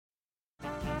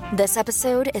This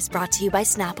episode is brought to you by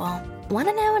Snapple. Want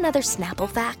to know another Snapple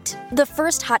fact? The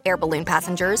first hot air balloon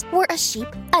passengers were a sheep,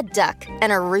 a duck,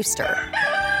 and a rooster.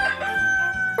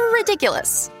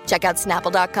 Ridiculous. Check out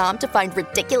Snapple.com to find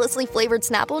ridiculously flavored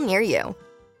Snapple near you.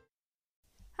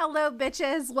 Hello,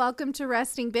 bitches. Welcome to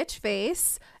Resting Bitch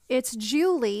Face. It's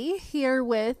Julie here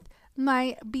with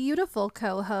my beautiful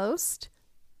co-host,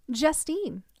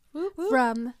 Justine,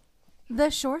 from the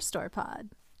Shore Store Pod.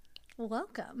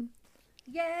 Welcome.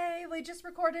 Yay, we just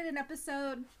recorded an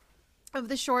episode of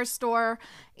the Shore Store,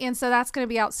 and so that's going to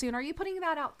be out soon. Are you putting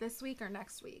that out this week or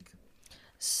next week?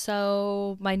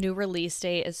 So my new release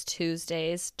date is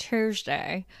Thursday.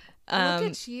 Look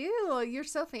at you. You're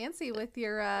so fancy with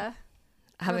your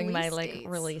having my dates.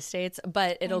 release dates,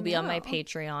 but it'll be on my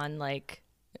Patreon like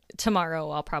tomorrow.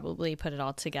 I'll probably put it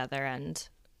all together and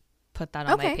put that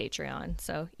on my Patreon.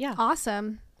 So yeah.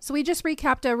 Awesome. So we just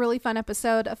recapped a really fun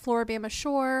episode of Floribama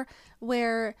Shore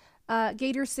where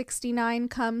Gator 69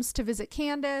 comes to visit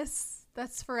Candace.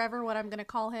 That's forever what I'm going to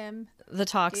call him. The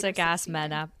toxic ass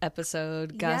men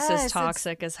episode. Gus is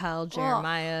toxic as hell.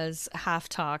 Jeremiah's half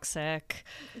toxic.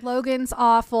 Logan's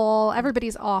awful.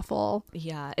 Everybody's awful.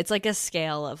 Yeah. It's like a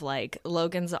scale of like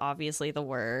Logan's obviously the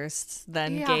worst,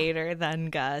 then Gator, then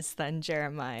Gus, then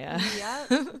Jeremiah.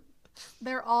 Yep.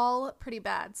 They're all pretty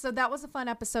bad. So that was a fun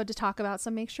episode to talk about. So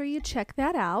make sure you check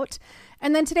that out.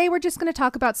 And then today we're just going to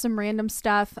talk about some random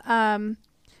stuff. 90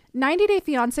 Day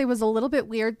Fiancé was a little bit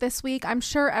weird this week. I'm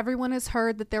sure everyone has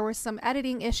heard that there were some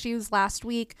editing issues last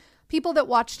week. People that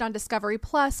watched on Discovery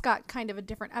Plus got kind of a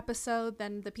different episode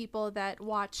than the people that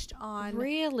watched on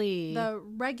the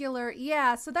regular.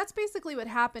 Yeah. So that's basically what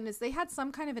happened is they had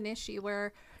some kind of an issue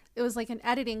where it was like an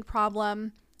editing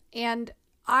problem. And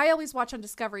I always watch on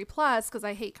Discovery Plus because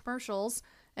I hate commercials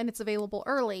and it's available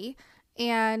early.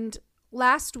 And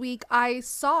last week I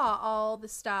saw all the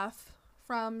stuff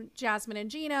from Jasmine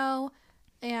and Gino,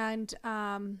 and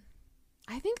I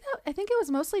think it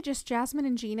was mostly just Jasmine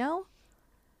and Gino.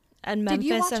 And Memphis.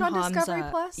 Did you watch and on Hamza. Discovery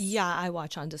Plus? Yeah, I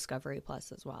watch on Discovery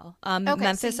Plus as well.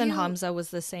 Memphis and Hamza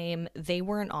was the same. They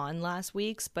weren't on last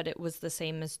week's, but it was the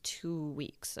same as 2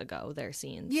 weeks ago, their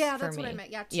scenes. Yeah, that's what I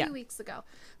meant. Yeah, 2 weeks ago.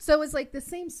 So it was like the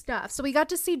same stuff. So we got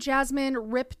to see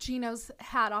Jasmine rip Gino's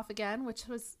hat off again, which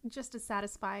was just as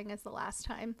satisfying as the last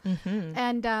time. Mm-hmm.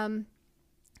 And,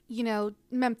 you know,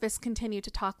 Memphis continued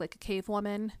to talk like a cave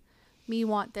woman. Me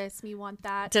want this, me want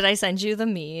that. Did I send you the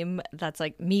meme that's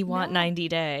like me want 90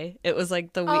 Day? It was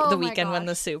like the weekend when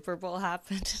the Super Bowl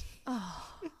happened. Oh,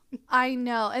 I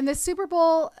know. And the Super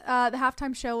Bowl, the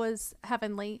halftime show was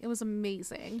heavenly. It was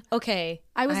amazing. Okay.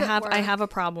 I have a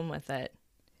problem with it.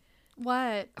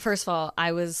 What? First of all,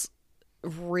 I was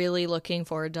really looking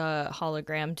forward to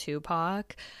Hologram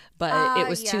Tupac, but it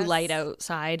was too light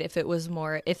outside. If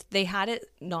they had it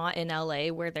not in LA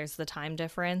where there's the time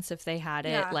difference, if they had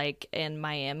it like in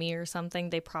Miami or something,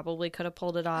 they probably could have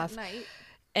pulled it off. At night.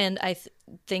 And I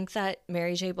think that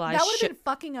Mary J. Blige that would have been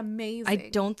fucking amazing. I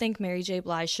don't think Mary J.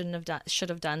 Blige should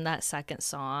have done that second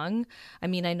song. I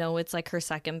mean, I know it's like her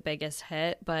second biggest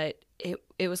hit, but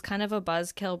it was kind of a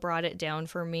buzzkill, brought it down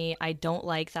for me. I don't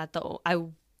like that though. I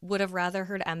would have rather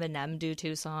heard Eminem do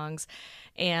 2 songs,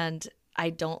 and I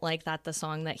don't like that the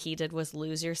song that he did was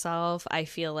Lose Yourself. I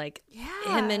feel like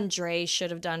him and Dre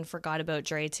should have done Forgot About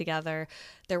Dre together.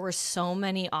 There were so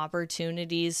many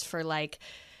opportunities for like,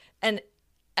 and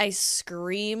I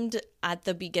screamed at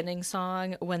the beginning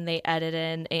song when they added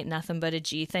in Ain't Nothing But a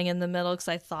G Thing in the middle, because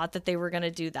I thought that they were going to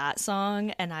do that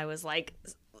song, and I was like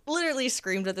literally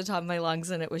screamed at the top of my lungs,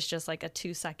 and it was just like a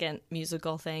 2-second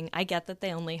musical thing. I get that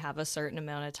they only have a certain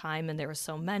amount of time and there were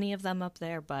so many of them up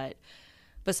there, but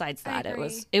besides that, it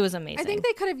was amazing. I think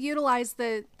they could have utilized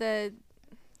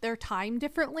their time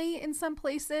differently in some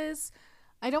places.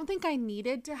 I don't think I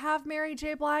needed to have Mary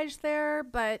J. Blige there,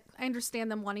 but I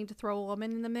understand them wanting to throw a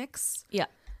woman in the mix. Yeah.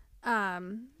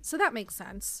 So that makes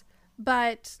sense.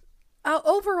 But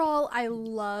overall, I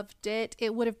loved it.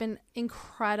 It would have been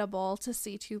incredible to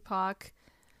see Tupac,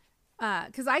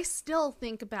 because I still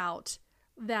think about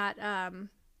that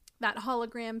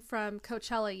hologram from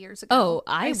Coachella years ago. Oh,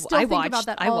 I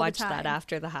watched that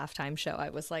after the halftime show. I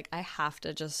was like, I have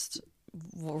to just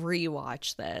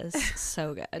rewatch this.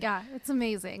 So good. Yeah, it's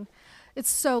amazing. It's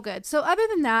so good. So other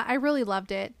than that, I really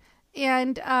loved it.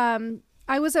 And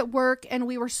I was at work and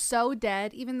we were so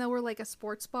dead, even though we're like a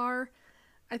sports bar.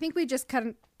 I think we just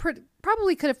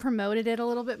probably could have promoted it a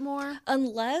little bit more.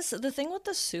 Unless the thing with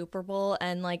the Super Bowl,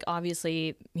 and like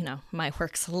obviously, my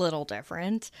work's a little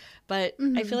different, but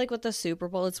I feel like with the Super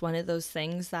Bowl, it's one of those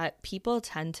things that people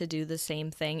tend to do the same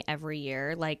thing every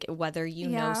year. Like whether you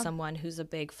know someone who's a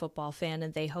big football fan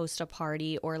and they host a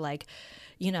party, or like,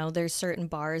 there's certain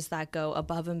bars that go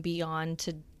above and beyond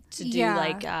to do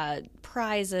like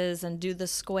prizes and do the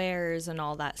squares and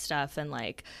all that stuff, and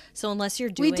like, so unless you're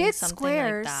doing something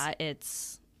squares. like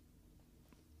that,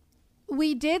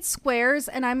 we did squares,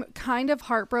 and I'm kind of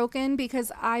heartbroken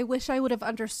because I wish I would have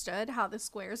understood how the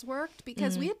squares worked,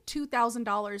 because we had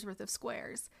 $2,000 worth of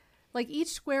squares. Like each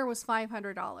square was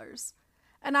 $500,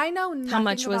 and I know nothing. How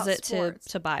much was about it sports.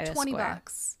 to buy a square?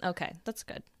 $20. Okay, that's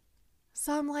good.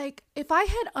 So I'm like, if I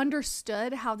had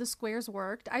understood how the squares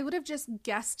worked, I would have just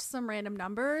guessed some random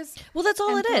numbers. Well, that's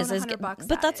all it is.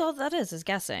 But that's all that is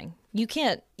guessing. You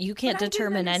can't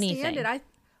determine anything.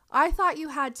 I thought you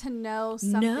had to know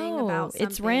something about something.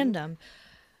 It's random.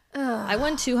 I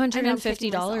won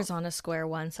 $250 on a square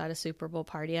once at a Super Bowl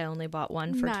party. I only bought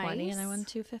one for $20, and I won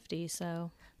 $250.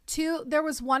 So there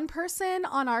was one person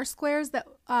on our squares that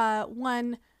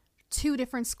won 2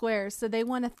 different squares, so they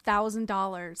won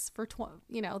 $1,000 for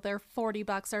they're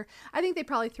 $40, or I think they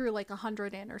probably threw like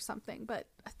 100 in or something, but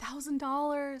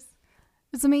 $1,000,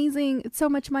 it's amazing. It's so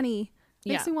much money.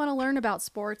 Makes me want to learn about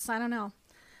sports. I don't know.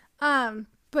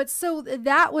 But so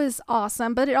that was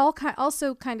awesome, but it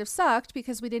also kind of sucked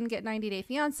because we didn't get 90 Day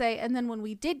Fiance, and then when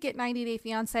we did get 90 Day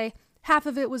Fiance, half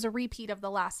of it was a repeat of the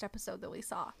last episode that we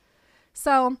saw.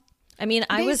 So I mean,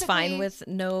 I was fine with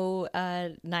no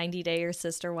 90 Day or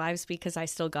Sister Wives because I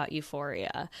still got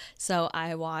Euphoria. So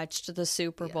I watched the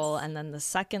Super Bowl, and then the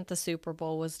second the Super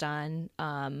Bowl was done,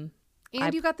 and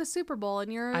you got the Super Bowl,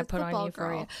 and you're a football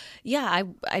girl. Yeah,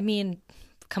 I mean,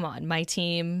 come on, my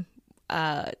team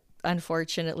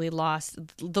unfortunately lost.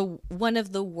 One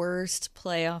of the worst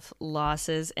playoff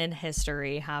losses in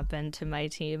history happened to my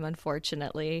team,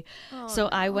 unfortunately.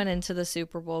 I went into the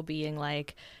Super Bowl being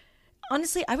like,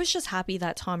 honestly, I was just happy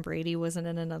that Tom Brady wasn't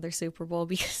in another Super Bowl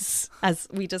because, as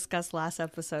we discussed last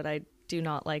episode, I do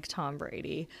not like Tom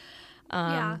Brady.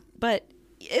 But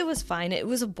it was fine. It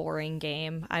was a boring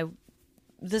game. A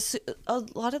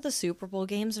lot of the Super Bowl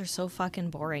games are so fucking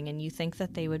boring, and you think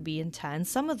that they would be intense.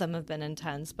 Some of them have been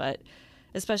intense, but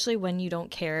especially when you don't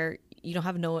care, you don't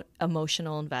have no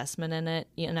emotional investment in it,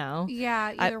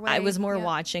 Yeah, either way. I was more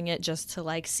watching it just to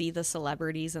like see the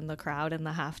celebrities in the crowd in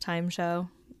the halftime show.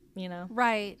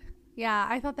 Right. Yeah,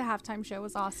 I thought the halftime show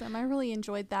was awesome. I really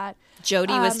enjoyed that.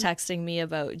 Jody was texting me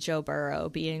about Joe Burrow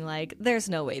being like, there's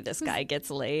no way this guy gets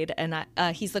laid. And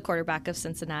he's the quarterback of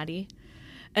Cincinnati.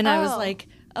 And I was like,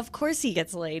 of course he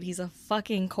gets laid. He's a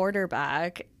fucking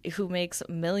quarterback who makes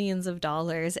millions of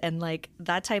dollars. And like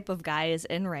that type of guy is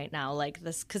in right now. Like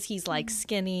this, because he's like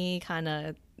skinny, kind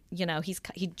of,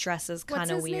 he dresses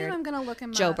kind of weird. Name? I'm going to look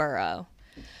him Joe up. Burrow.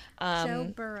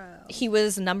 Joe Burrow. He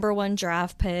was number 1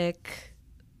 draft pick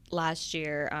last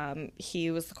year.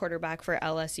 He was the quarterback for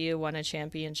LSU, won a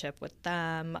championship with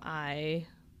them. I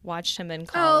watched him in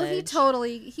college. Oh,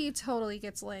 he totally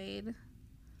gets laid.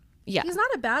 Yeah. He's not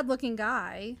a bad looking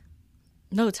guy.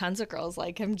 No, tons of girls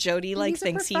like him. Jody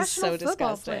thinks he's so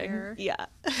disgusting. Player. Yeah.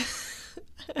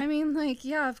 I mean, like,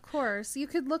 yeah, of course. You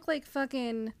could look like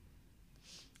fucking,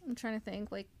 I'm trying to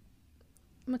think, like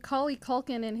Macaulay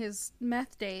Culkin in his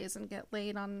meth days and get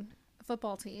laid on a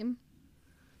football team.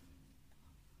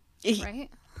 Right?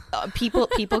 People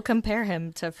compare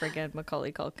him to friggin'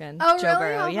 Macaulay Culkin. Oh, Joe really?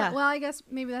 Burrow, yeah. Well, I guess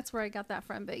maybe that's where I got that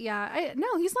from. But yeah,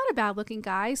 no, he's not a bad looking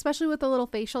guy, especially with the little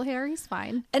facial hair. He's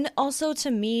fine. And also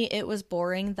to me, it was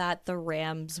boring that the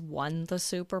Rams won the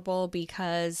Super Bowl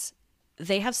because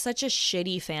they have such a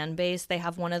shitty fan base. They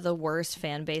have one of the worst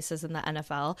fan bases in the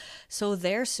NFL. So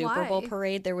their Super Bowl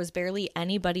parade, there was barely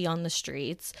anybody on the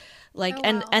streets. Like,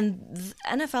 and the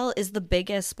NFL is the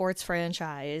biggest sports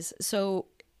franchise. So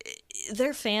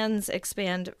their fans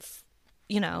expand,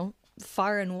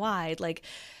 far and wide. Like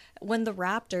when the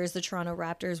Toronto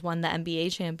Raptors won the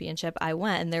NBA championship, I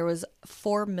went and there was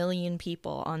 4 million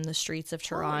people on the streets of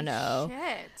Toronto.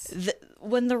 Holy shit.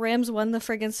 When the Rams won the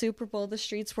friggin' Super Bowl, the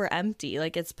streets were empty.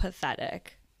 Like it's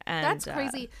pathetic. And, that's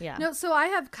crazy. Yeah. No, so I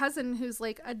have a cousin who's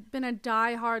like been a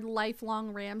diehard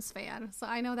lifelong Rams fan. So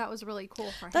I know that was really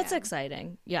cool for him. That's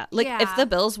exciting. Yeah. Like if the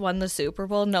Bills won the Super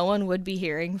Bowl, no one would be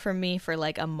hearing from me for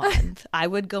like a month. I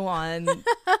would go on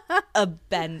a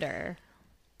bender.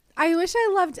 I wish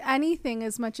I loved anything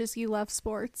as much as you love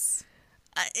sports.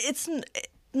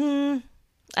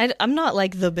 I'm not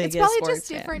like the biggest sports fan. It's probably just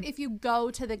different if you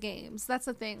go to the games. That's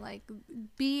the thing. Like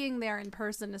being there in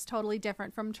person is totally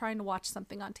different from trying to watch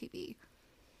something on TV.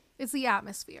 It's the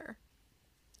atmosphere.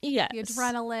 Yes. The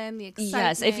adrenaline, the excitement.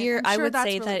 Yes, if you're, I would say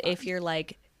really that fun. if you're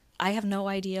like, I have no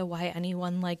idea why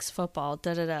anyone likes football,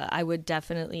 I would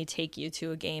definitely take you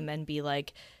to a game and be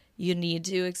like, you need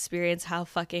to experience how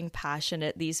fucking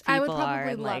passionate these people I would are.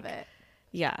 probably And love like, it.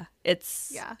 yeah,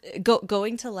 it's Yeah.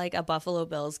 Going to like a Buffalo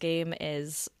Bills game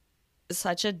is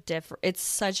it's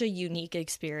such a unique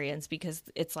experience because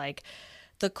it's like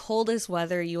the coldest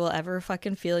weather you will ever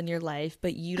fucking feel in your life,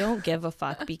 but you don't give a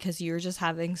fuck because you're just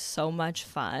having so much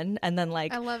fun. And then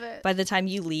like, I love it. by the time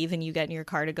you leave and you get in your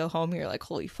car to go home, you're like,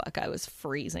 holy fuck, I was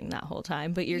freezing that whole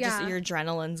time. But you're just, your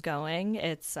adrenaline's going.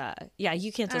 It's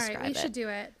you can't describe it. All right, we should do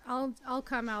it. I'll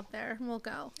come out there and we'll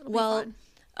go. It'll Well, be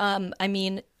fun. I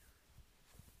mean,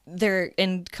 they're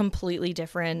in completely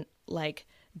different like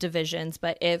divisions,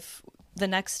 but if the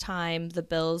next time the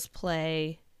Bills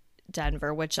play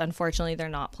Denver, which unfortunately they're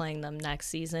not playing them next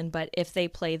season, but if they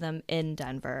play them in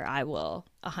Denver, I will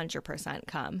 100%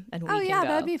 come and we can go.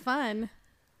 That'd be fun.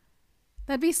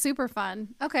 That'd be super fun.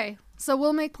 Okay, so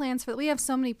we'll make plans we have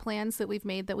so many plans that we've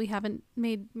made that we haven't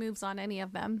made moves on any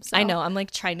of them. So. I know. I'm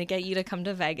like trying to get you to come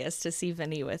to Vegas to see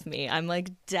Vinny with me. I'm like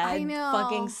dead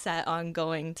fucking set on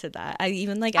going to that. I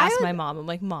even like asked my mom. I'm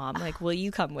like, Mom, like, will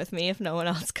you come with me if no one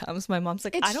else comes? My mom's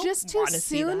like, I don't want to see that. It's just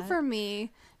too soon for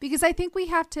me because I think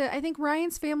I think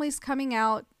Ryan's family's coming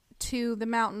out to the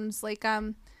mountains. Like,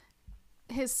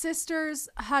 his sister's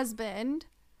husband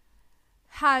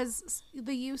has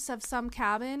the use of some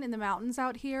cabin in the mountains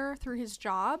out here through his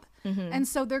job. Mm-hmm. And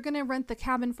so they're going to rent the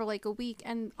cabin for like a week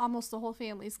and almost the whole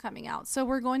family's coming out. So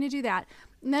we're going to do that.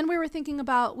 And then we were thinking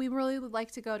about, we really would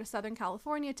like to go to Southern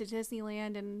California, to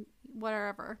Disneyland and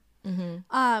whatever.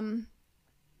 Mm-hmm.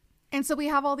 And so we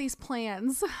have all these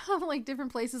plans of like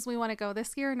different places we want to go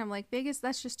this year. And I'm like, Vegas,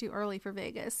 that's just too early for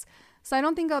Vegas. So I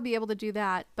don't think I'll be able to do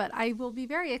that, but I will be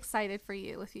very excited for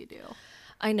you if you do.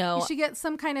 I know. You should get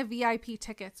some kind of VIP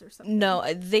tickets or something.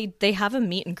 No, they have a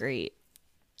meet and greet.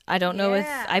 I don't know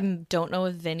don't know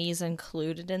if Vinny's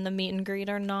included in the meet and greet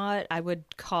or not. I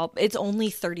would call it's only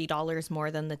 $30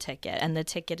 more than the ticket, and the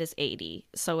ticket is $80,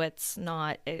 so it's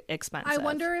not expensive. I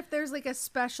wonder if there's like a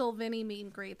special Vinny meet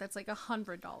and greet that's like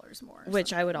 $100 more,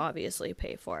 which I would obviously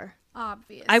pay for.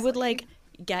 Obviously, I would like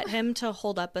get him to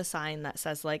hold up a sign that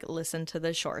says like "Listen to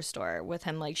the Shore Store" with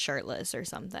him like shirtless or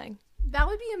something. That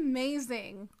would be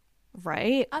amazing.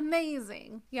 Right?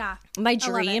 Amazing. Yeah. My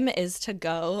dream is to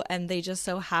go and they just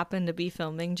so happen to be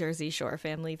filming Jersey Shore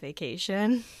Family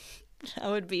Vacation. That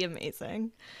would be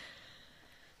amazing.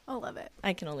 I love it.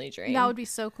 I can only dream. That would be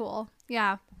so cool.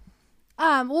 Yeah.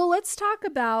 Well, let's talk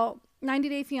about 90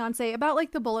 Day Fiancé, about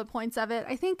like the bullet points of it.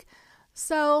 I think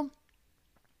so.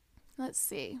 Let's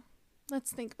see.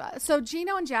 Let's think about it. So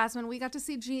Gino and Jasmine, we got to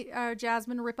see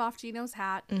Jasmine rip off Gino's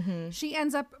hat. Mm-hmm. She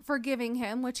ends up forgiving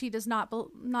him, which he does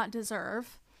not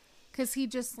deserve, because he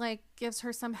just like gives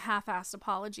her some half-assed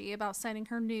apology about sending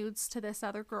her nudes to this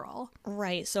other girl.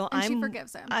 Right. So she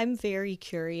forgives him. I'm very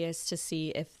curious to see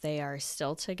if they are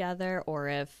still together or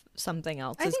if something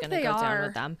else is going to go down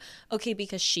with them. Okay,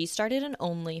 because she started an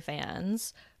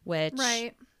OnlyFans, which,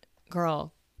 right,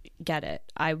 girl, get it.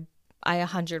 I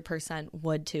 100%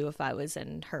 would too if I was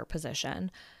in her position.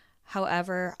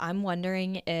 However, I'm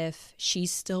wondering if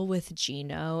she's still with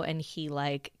Gino and he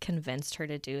like convinced her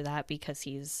to do that because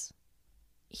he's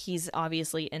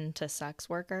obviously into sex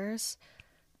workers.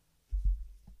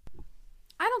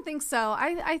 I don't think so.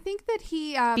 I think that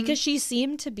he because she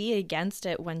seemed to be against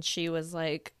it when she was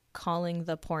like calling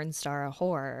the porn star a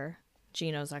whore,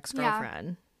 Gino's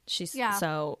ex-girlfriend.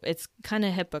 So it's kind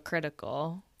of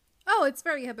hypocritical. Oh, it's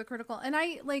very hypocritical. And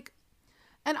I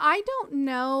don't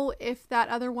know if that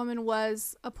other woman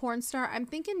was a porn star. I'm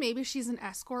thinking maybe she's an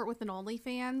escort with an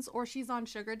OnlyFans, or she's on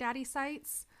sugar daddy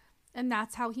sites, and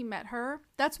that's how he met her.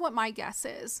 That's what my guess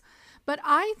is. But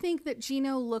I think that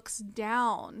Gino looks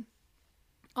down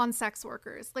on sex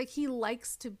workers. Like, he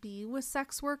likes to be with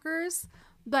sex workers,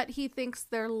 but he thinks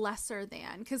they're lesser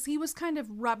than, because he was kind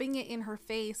of rubbing it in her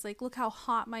face. Like, look how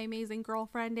hot my amazing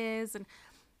girlfriend is, and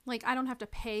like, I don't have to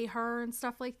pay her and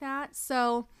stuff like that.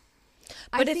 So,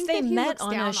 but if they met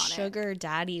on a sugar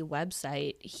daddy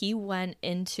website, he went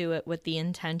into it with the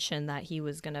intention that he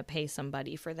was going to pay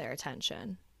somebody for their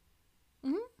attention.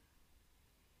 Mm-hmm.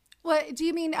 What do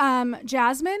you mean,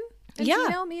 Jasmine and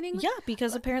Gino meeting? Yeah,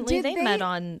 because apparently they met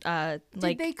on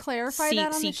did they clarify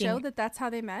that on the show, that that's how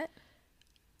they met?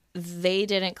 They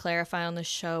didn't clarify on the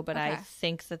show, but I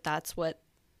think that that's what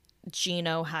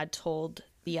Gino had told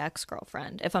the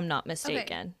ex-girlfriend, if I'm not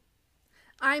mistaken. Okay.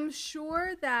 I'm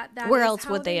sure that where is else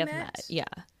how would they have met? met?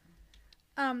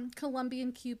 Yeah.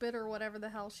 Colombian Cupid or whatever the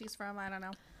hell she's from. I don't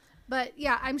know. But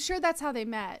yeah, I'm sure that's how they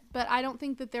met, but I don't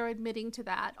think that they're admitting to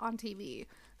that on TV.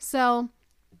 So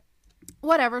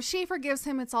whatever, she forgives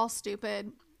him. It's all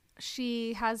stupid.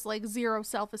 She has like zero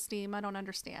self-esteem. I don't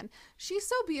understand. She's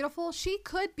so beautiful. She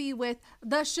could be with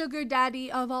the sugar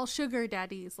daddy of all sugar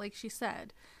daddies, like she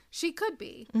said. She could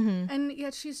be. And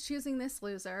yet she's choosing this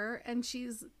loser, and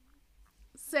she's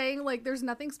saying like, there's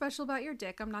nothing special about your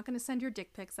dick. I'm not going to send your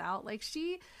dick pics out. Like,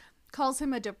 she calls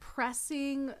him a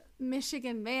depressing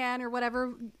Michigan man or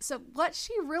whatever. So what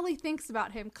she really thinks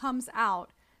about him comes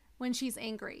out when she's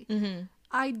angry.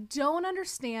 I don't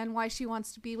understand why she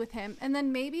wants to be with him. And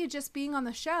then maybe just being on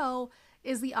the show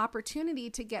is the opportunity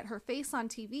to get her face on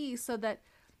TV so that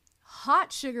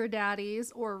hot sugar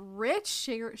daddies or rich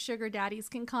sugar daddies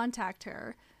can contact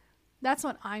her. That's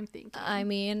what I'm thinking. I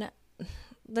mean,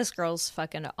 this girl's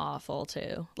fucking awful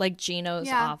too. Like, Gino's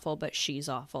awful, but she's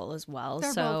awful as well.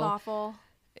 They're both awful.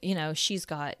 You know, she's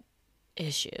got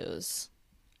issues.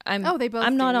 They both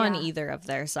I'm not do, on yeah. either of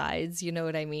their sides. You know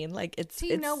what I mean? Like, it's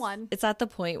no one. It's at the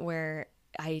point where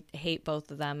I hate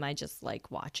both of them. I just like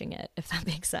watching it, if that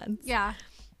makes sense. Yeah.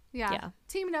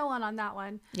 Team no one on that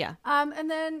one. Yeah. And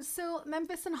then so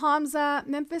Memphis and Hamza.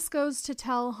 Memphis goes to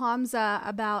tell Hamza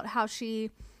about how she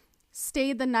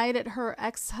stayed the night at her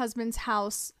ex-husband's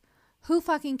house. Who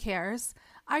fucking cares?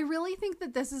 I really think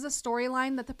that this is a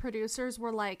storyline that the producers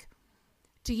were like,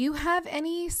 do you have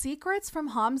any secrets from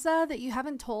Hamza that you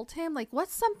haven't told him? Like,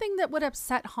 what's something that would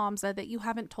upset Hamza that you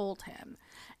haven't told him?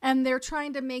 And they're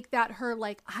trying to make that her,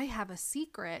 like, I have a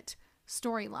secret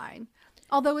storyline.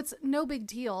 Although it's no big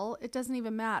deal. It doesn't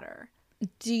even matter.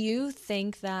 Do you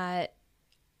think that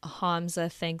Hamza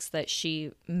thinks that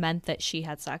she meant that she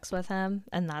had sex with him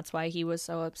and that's why he was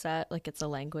so upset? Like, it's a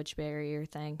language barrier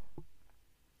thing.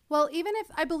 Well, even if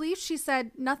I believe she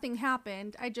said nothing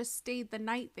happened, I just stayed the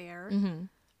night there.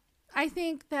 I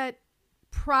think that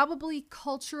probably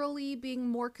culturally, being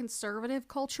more conservative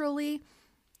culturally,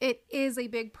 it is a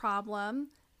big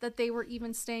problem that they were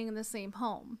even staying in the same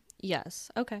home.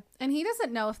 Yes. Okay. And he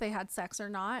doesn't know if they had sex or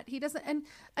not. He doesn't. And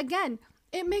again,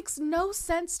 it makes no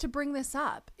sense to bring this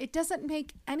up. It doesn't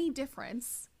make any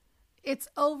difference. It's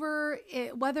over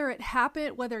whether it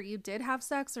happened, whether you did have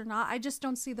sex or not. I just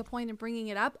don't see the point in bringing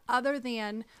it up other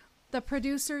than the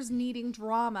producers needing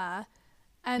drama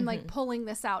and like pulling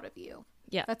this out of you.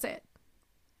 Yeah. That's it.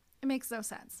 It makes no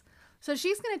sense. So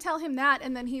she's going to tell him that.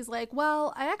 And then he's like,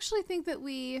 well, I actually think that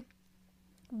we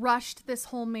rushed this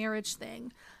whole marriage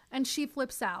thing. And she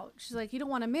flips out. She's like, you don't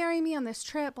want to marry me on this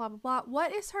trip, blah, blah, blah.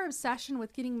 What is her obsession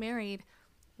with getting married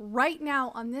right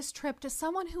now on this trip to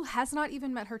someone who has not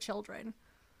even met her children?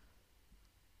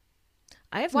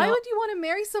 Why would you want to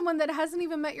marry someone that hasn't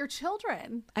even met your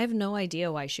children? I have no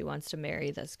idea why she wants to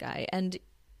marry this guy. And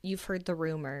you've heard the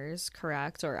rumors,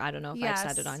 correct? Or I don't know if I've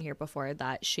said it on here before,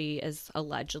 that she is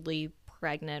allegedly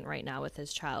pregnant right now with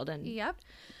his child. And yep.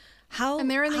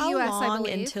 And they're in the US, I long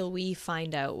believe. until we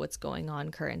find out what's going on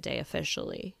current day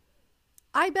officially?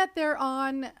 I bet they're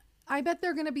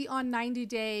going to be on 90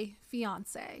 Day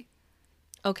Fiancé.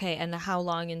 Okay, and how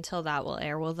long until that will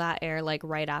air? Will that air like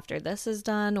right after this is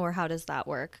done, or how does that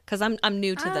work? Because I'm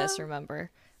new to this, remember?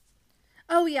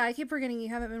 Oh yeah, I keep forgetting you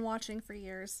haven't been watching for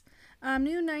years.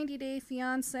 New 90 Day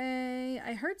Fiancé.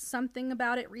 I heard something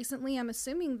about it recently. I'm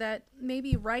assuming that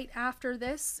maybe right after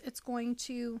this, it's going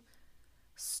to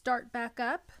start back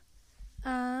up.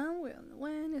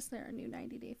 When is there a new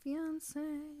 90 Day Fiancé?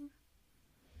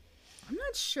 I'm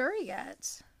not sure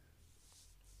yet.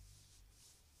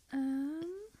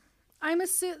 I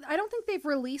don't think they've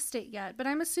released it yet, but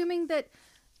I'm assuming that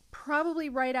probably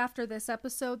right after this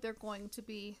episode, they're going to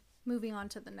be moving on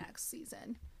to the next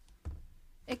season.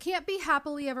 It can't be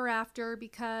Happily Ever After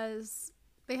because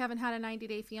they haven't had a 90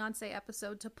 Day Fiancé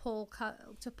episode to pull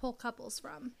couples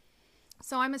from.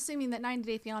 So I'm assuming that 90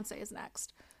 Day Fiancé is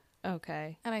next.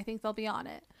 Okay. And I think they'll be on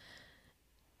it.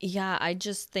 Yeah, I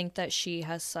just think that she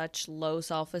has such low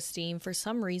self-esteem. For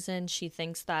some reason, she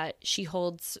thinks that she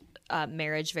holds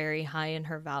marriage very high in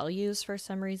her values for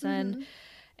some reason.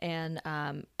 And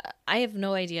I have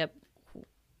no idea.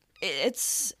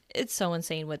 It's so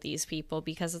insane with these people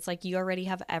because it's like you already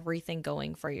have everything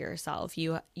going for yourself.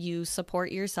 You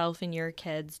support yourself and your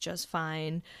kids just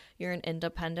fine. You're an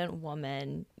independent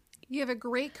woman. You have a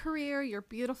great career. You're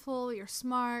beautiful. You're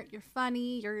smart. You're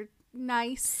funny. You're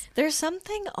nice. There's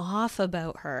something off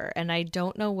about her, and I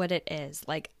don't know what it is.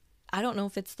 Like, I don't know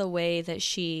if it's the way that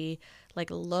she like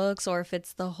looks, or if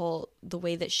it's the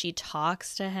way that she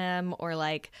talks to him, or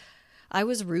like, I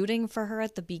was rooting for her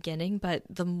at the beginning, but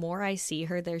the more I see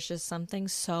her, there's just something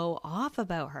so off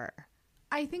about her.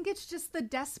 I think it's just the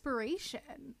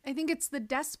desperation. I think it's the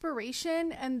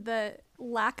desperation and the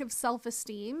lack of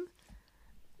self-esteem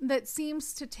that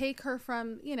seems to take her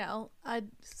from, you know,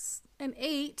 an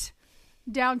 8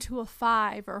 down to a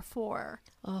 5 or 4.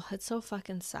 Oh, it's so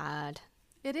fucking sad.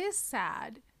 It is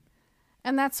sad.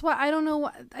 And that's why, I don't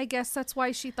know, I guess that's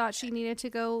why she thought she needed to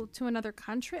go to another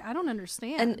country. I don't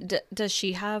understand. And does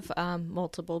she have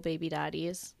multiple baby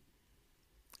daddies?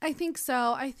 I think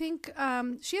so. I think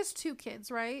she has 2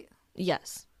 kids, right?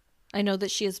 Yes. I know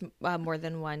that she has more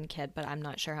than one kid, but I'm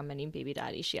not sure how many baby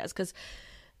daddies she has. Because,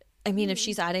 I mean, if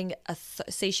she's adding,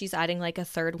 say she's adding like a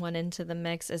third one into the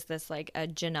mix, is this like a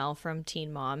Janelle from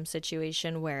Teen Mom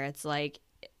situation where it's like,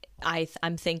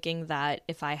 I'm thinking that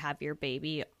if I have your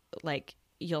baby, like,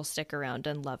 you'll stick around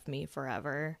and love me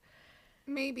forever.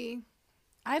 Maybe.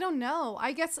 I don't know.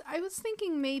 I guess I was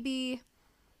thinking maybe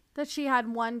that she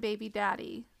had one baby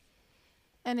daddy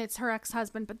and it's her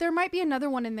ex-husband, but there might be another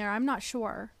one in there. I'm not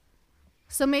sure.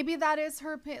 So maybe that is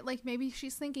her, like, maybe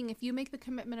she's thinking, if you make the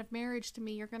commitment of marriage to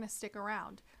me, you're going to stick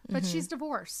around. But she's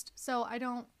divorced. So I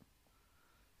don't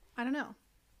know.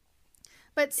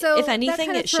 But so if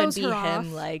anything, it should be him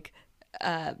off. like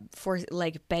for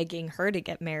like begging her to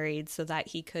get married so that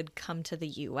he could come to the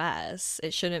US.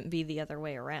 It shouldn't be the other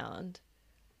way around.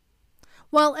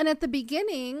 Well, and at the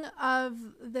beginning of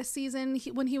the season,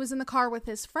 when he was in the car with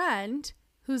his friend,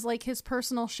 who's like his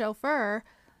personal chauffeur,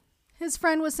 his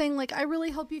friend was saying, like, I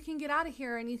really hope you can get out of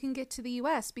here and you can get to the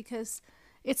US because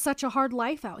it's such a hard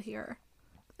life out here.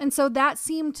 And so that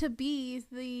seemed to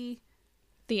be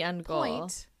The end goal.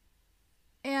 point.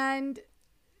 And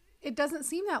it doesn't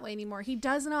seem that way anymore. He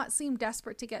does not seem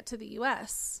desperate to get to the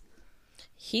US.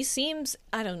 He seems,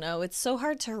 I don't know, it's so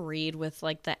hard to read with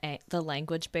like the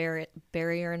language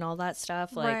barrier and all that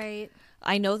stuff. Like, Right.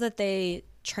 I know that they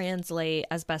translate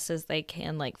as best as they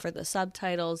can, like for the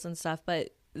subtitles and stuff, but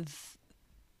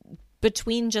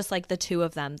between just like the two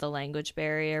of them, the language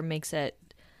barrier makes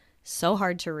it so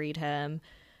hard to read him.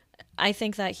 I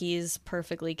think that he's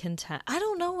perfectly content. I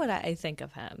don't know what I think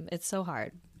of him. It's so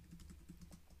hard.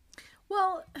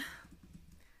 Well,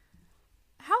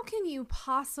 how can you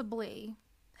possibly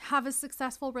have a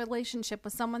successful relationship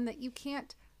with someone that you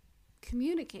can't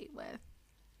communicate with?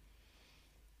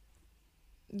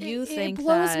 You think it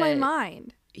blows that, my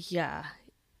mind. Yeah.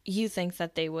 You think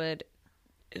that they would,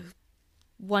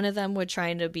 one of them would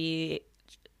trying to be,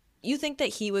 you think that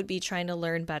he would be trying to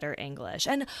learn better English.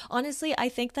 And honestly, I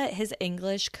think that his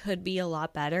English could be a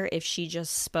lot better if she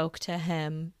just spoke to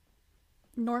him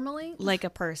Normally, like a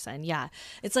person. Yeah.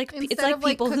 It's like instead it's like of,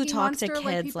 people who Cookie talk Monster, to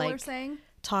kids people are like saying.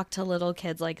 talk to little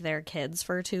kids like they're kids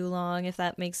for too long, if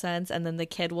that makes sense. And then the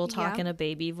kid will talk Yeah. in a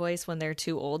baby voice when they're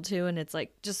too old to, and it's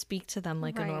like, just speak to them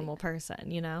like Right. a normal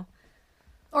person, you know?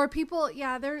 Or people,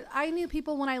 yeah, I knew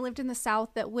people when I lived in the South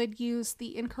that would use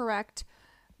the incorrect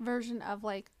version of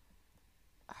like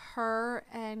her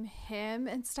and him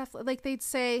and stuff. Like they'd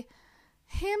say,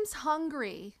 him's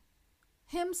hungry.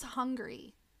 Him's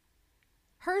hungry.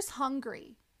 Her's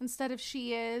hungry instead of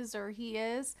she is or he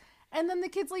is. And then the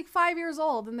kid's like 5 years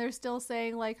old and they're still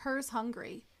saying like her's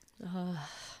hungry.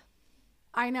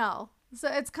 I know. So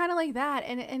it's kind of like that.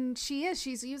 And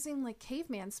she's using like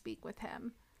caveman speak with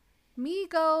him. Me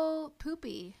go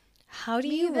poopy. How do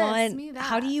Me you this, want me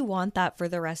how do that. you want that for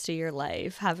the rest of your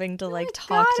life? Having to like my talk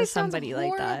God, to it sounds somebody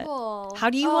like that. horrible. How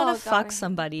do you want Oh, to God, I fuck hate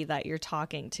somebody that you're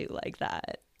talking to like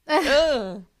that?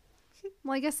 Ugh.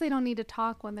 Well, I guess they don't need to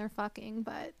talk when they're fucking,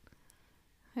 but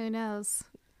who knows?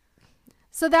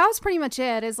 So that was pretty much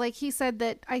it. Is like he said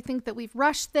that I think that we've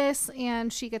rushed this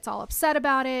and she gets all upset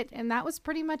about it. And that was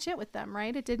pretty much it with them,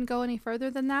 right? It didn't go any further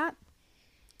than that.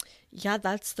 Yeah,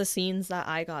 that's the scenes that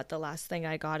I got. The last thing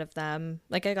I got of them.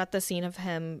 Like, I got the scene of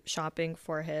him shopping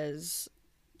for his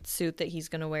suit that he's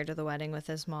going to wear to the wedding with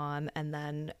his mom. And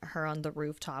then her on the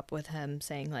rooftop with him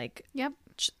saying, like, Yep.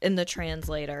 in the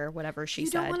translator, whatever she You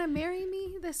said. don't want to marry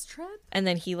me this trip? And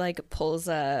then he, like, pulls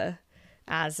a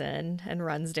Asin and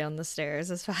runs down the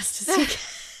stairs as fast as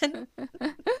he can.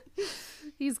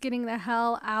 He's getting the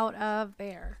hell out of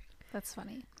there. That's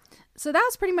funny. So that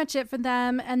was pretty much it for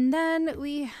them. And then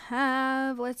we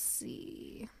have, let's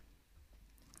see.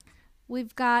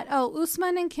 We've got,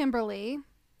 Usman and Kimbali.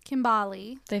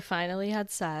 They finally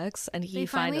had sex, and he They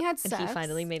finally had and he sex.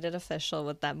 finally made it official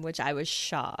with them, which I was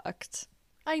shocked.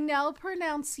 I now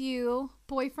pronounce you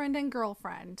boyfriend and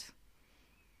girlfriend.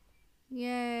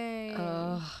 Yay.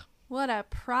 Ugh. What a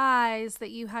prize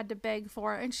that you had to beg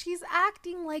for. And she's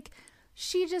acting like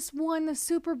she just won the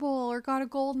Super Bowl or got a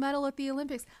gold medal at the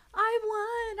Olympics. I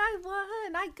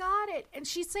won, I got it. And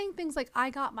she's saying things like, I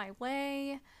got my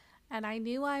way. and I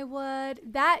knew I would.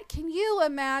 That, can you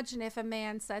imagine if a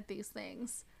man said these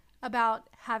things about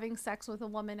having sex with a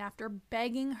woman after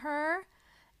begging her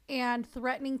and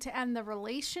threatening to end the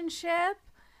relationship?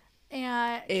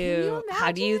 And can you imagine?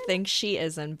 How do you think she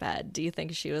is in bed? Do you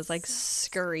think she was like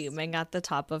screaming at the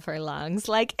top of her lungs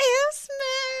like,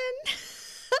 Usman?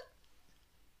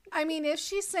 I mean, if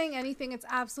she's saying anything, it's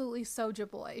absolutely Soulja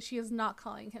Boy. She is not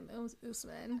calling him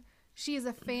Usman. She is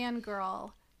a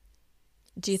fangirl.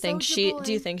 Do you think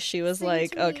she was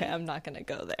like, okay, I'm not gonna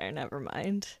go there, never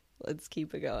mind, let's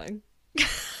keep it going?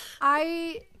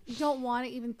 I don't want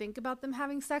to even think about them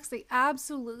having sex. They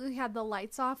absolutely had the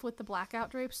lights off with the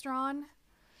blackout drapes drawn.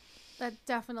 That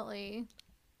definitely.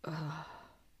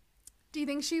 Do you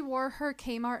think she wore her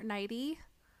Kmart nightie?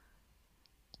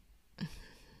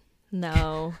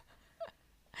 No.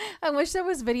 I wish there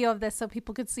was video of this so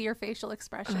people could see her facial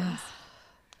expressions.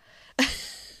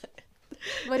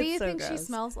 What do you think she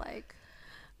smells like?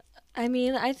 I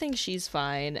mean, I think she's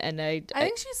fine, and I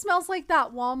think she smells like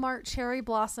that Walmart cherry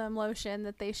blossom lotion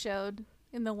that they showed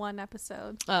in the one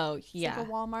episode. Oh, It's yeah. like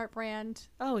a Walmart brand.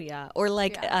 Oh, yeah. Or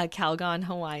like Calgon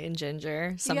Hawaiian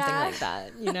Ginger, something like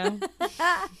that, you know?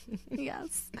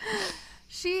 Yes.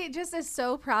 She just is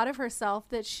so proud of herself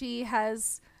that she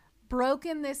has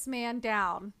broken this man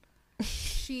down.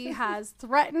 She has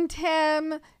threatened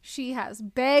him. She has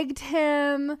begged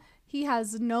him. He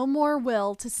has no more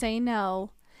will to say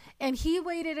no. And he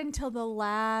waited until the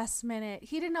last minute.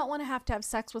 He did not want to have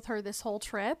sex with her this whole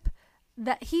trip.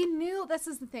 That he knew, this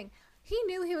is the thing. He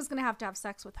knew he was going to have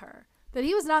sex with her. That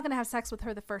he was not going to have sex with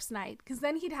her the first night. Because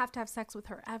then he'd have to have sex with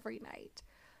her every night.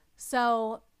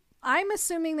 So I'm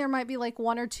assuming there might be like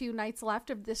 1 or 2 nights left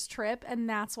of this trip. And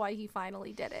that's why he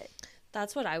finally did it.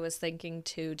 That's what I was thinking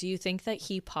too. Do you think that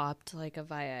he popped like a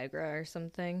Viagra or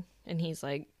something? And he's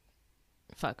like,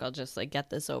 fuck, I'll just like get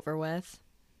this over with.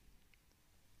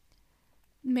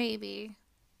 Maybe.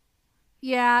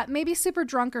 Yeah, maybe super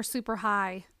drunk or super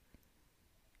high.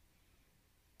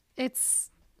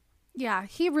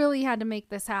 He really had to make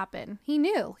this happen. He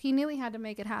knew he had to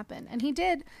make it happen, and he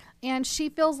did. And she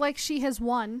feels like she has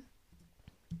won.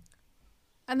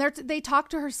 And they talked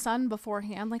to her son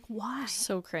beforehand, like, why?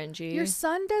 So cringy. Your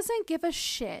son doesn't give a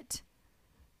shit.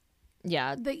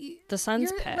 Yeah, the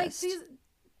son's pissed. Like,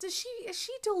 is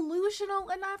she delusional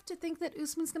enough to think that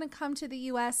Usman's going to come to the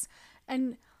U.S.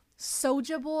 and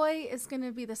Soulja Boy is going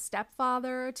to be the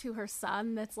stepfather to her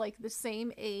son that's like the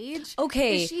same age?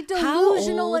 Okay. Is she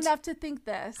delusional enough to think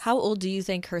this? How old do you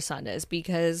think her son is?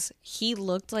 Because he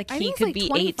looked like he could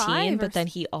be 18, but then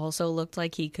he also looked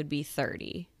like he could be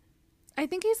 30. I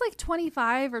think he's like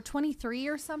 25 or 23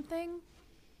 or something.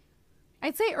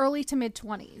 I'd say early to mid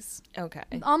 20s. Okay.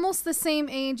 Almost the same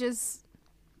age as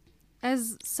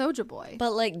Soulja Boy.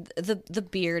 But like the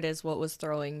beard is what was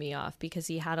throwing me off, because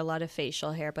he had a lot of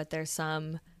facial hair, but there's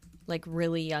some like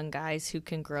really young guys who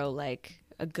can grow like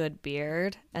a good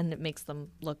beard and it makes them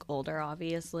look older,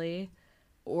 obviously.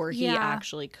 Or he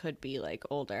actually could be like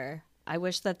older. I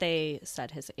wish that they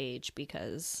said his age,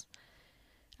 because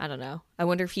I don't know. I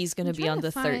wonder if he's going to be on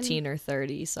the 13 or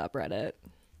 30 subreddit.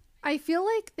 I feel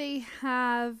like they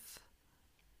have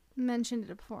mentioned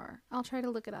it before. I'll try to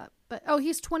look it up. But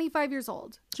he's 25 years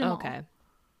old. Jamal. Okay.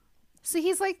 So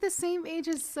he's like the same age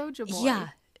as Soulja Boy. Yeah.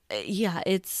 Yeah,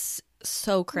 it's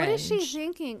so cringe. What is she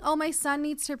thinking? Oh, my son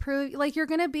needs to prove, like, you're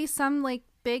going to be some like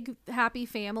big happy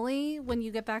family when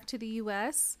you get back to the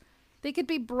US. They could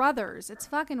be brothers. It's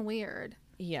fucking weird.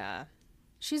 Yeah.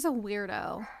 She's a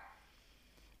weirdo.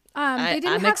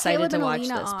 I'm excited to watch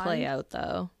this play out,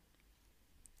 though.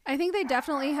 I think they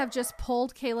definitely have just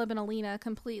pulled Caleb and Alina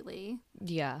completely.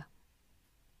 Yeah.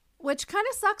 Which kind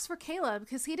of sucks for Caleb,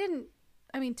 because he didn't,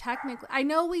 I mean, technically, I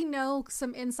know we know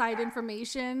some inside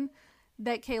information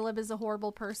that Caleb is a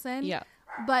horrible person. Yeah.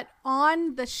 But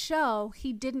on the show,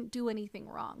 he didn't do anything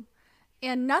wrong.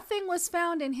 And nothing was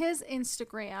found in his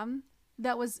Instagram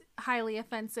that was highly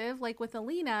offensive, like with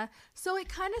Alina. So it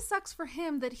kind of sucks for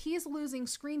him that he's losing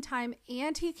screen time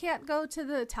and he can't go to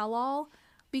the tell-all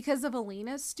because of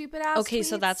Alina's stupid ass Okay, tweets.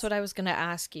 so that's what I was going to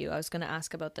ask you. I was going to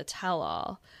ask about the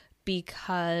tell-all,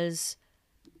 because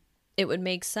it would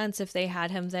make sense if they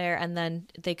had him there and then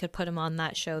they could put him on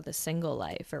that show, The Single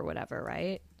Life or whatever,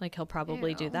 right? Like, he'll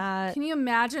probably do that. Can you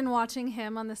imagine watching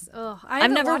him on this?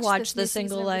 I've never watched The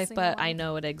Single Life, but I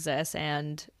know it exists,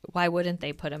 and why wouldn't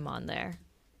they put him on there?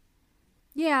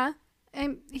 Yeah,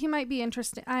 and he might be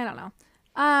interesting. I don't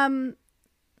know.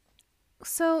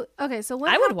 So what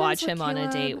I would watch him Caleb? On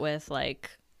a date with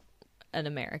like an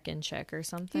American chick or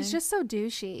something. He's just so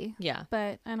douchey. Yeah.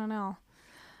 But I don't know.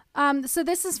 So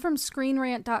this is from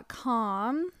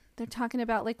ScreenRant.com. they're talking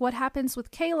about like what happens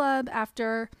with Caleb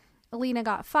after Alina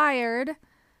got fired.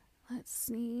 Let's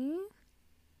see.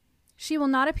 She will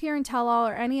not appear in Tell All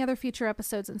or any other future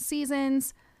episodes and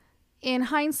seasons. In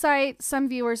hindsight, some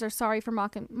viewers are sorry for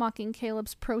mocking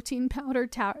Caleb's protein powder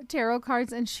tarot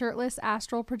cards and shirtless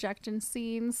astral projection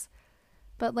scenes.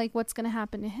 But, like, what's going to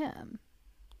happen to him?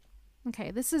 Okay,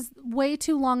 this is way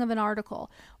too long of an article.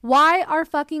 Why are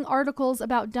fucking articles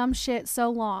about dumb shit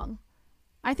so long?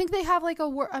 I think they have, like,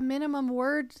 a minimum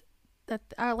word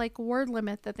word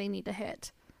limit that they need to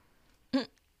hit.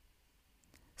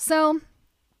 So,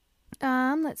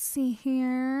 let's see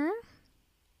here.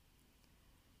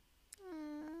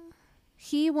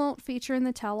 He won't feature in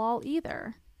the tell-all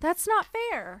either. That's not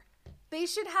fair. They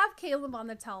should have Caleb on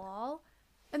the tell-all,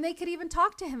 and they could even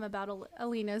talk to him about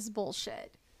Alina's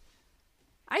bullshit.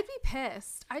 I'd be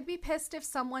pissed. I'd be pissed if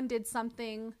someone did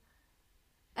something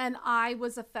and I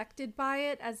was affected by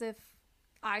it as if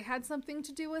I had something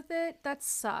to do with it. That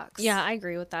sucks. Yeah, I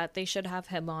agree with that. They should have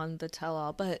him on the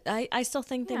tell-all, but I still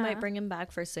think they might bring him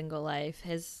back for Single Life.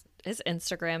 His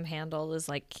Instagram handle is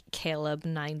like Caleb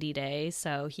 90 Day,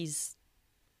 so he's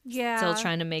still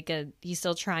trying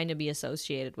to be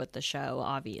associated with the show,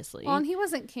 obviously. Well, and he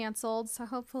wasn't canceled, so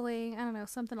hopefully, I don't know,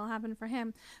 something will happen for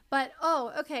him. But,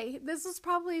 okay, this is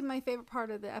probably my favorite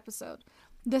part of the episode.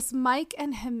 This Mike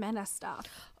and Jimena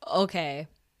stuff. Okay,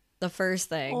 the first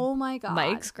thing. Oh my God.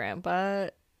 Mike's grandpa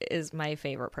is my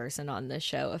favorite person on this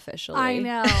show officially. I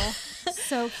know.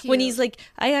 So cute. When he's like,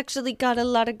 I actually got a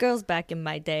lot of girls back in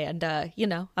my day, and, I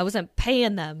wasn't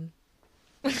paying them.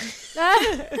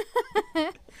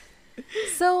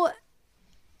 So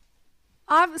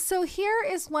here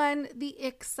is when the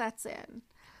ick sets in.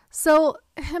 So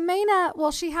Jimena,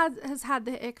 well, she has had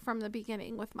the ick from the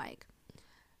beginning with Mike,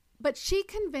 but she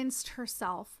convinced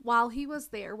herself while he was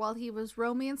there, while he was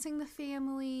romancing the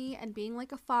family and being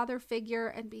like a father figure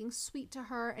and being sweet to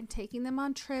her and taking them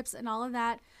on trips and all of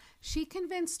that, she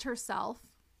convinced herself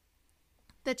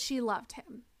that she loved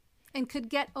him and could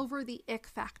get over the ick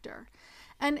factor.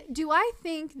 And do I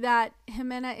think that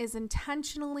Jimena is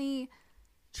intentionally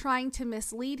trying to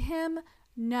mislead him?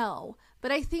 No.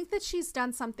 But I think that she's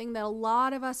done something that a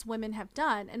lot of us women have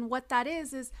done. And what that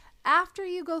is after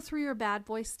you go through your bad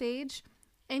boy stage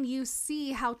and you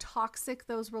see how toxic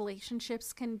those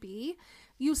relationships can be,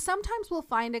 you sometimes will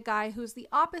find a guy who's the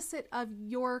opposite of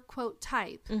your quote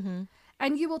type. Mm-hmm.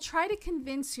 And you will try to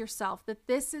convince yourself that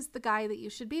this is the guy that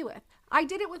you should be with. I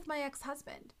did it with my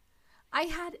ex-husband. I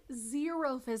had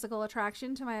zero physical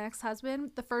attraction to my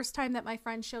ex-husband the first time that my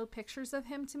friend showed pictures of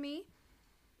him to me.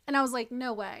 And I was like,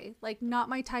 no way. Like, not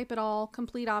my type at all.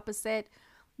 Complete opposite.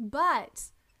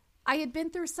 But I had been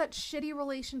through such shitty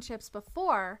relationships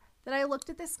before that I looked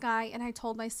at this guy and I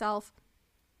told myself,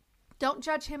 don't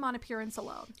judge him on appearance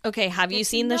alone. Okay, have you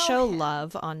seen the show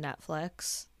Love on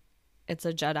Netflix? It's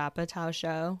a Judd Apatow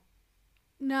show.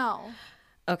 No.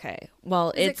 Okay,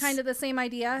 well, Is it kind of the same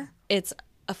idea? It's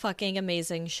a fucking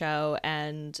amazing show,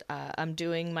 and I'm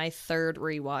doing my third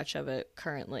rewatch of it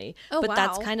currently. Oh, but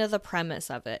that's kind of the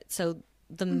premise of it. So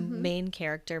the main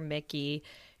character, Mickey,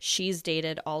 she's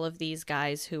dated all of these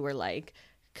guys who were like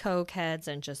cokeheads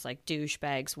and just like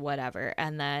douchebags, whatever.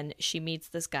 And then she meets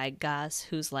this guy, Gus,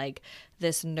 who's like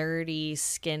this nerdy,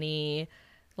 skinny,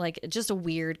 like just a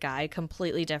weird guy,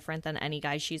 completely different than any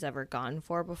guy she's ever gone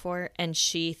for before. And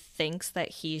she thinks that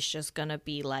he's just gonna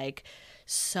be like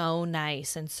so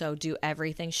nice and so do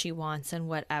everything she wants and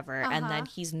whatever. And then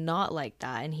he's not like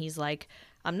that. And he's like,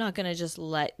 I'm not gonna just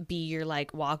be your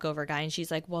like walkover guy. And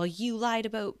she's like, well, you lied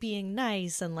about being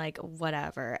nice and like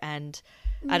whatever. And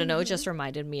I don't know, it just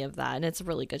reminded me of that. And it's a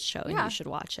really good show and you should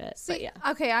watch it. See, but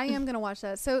yeah. Okay, I am gonna watch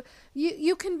that. So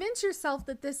you convince yourself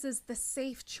that this is the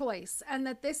safe choice and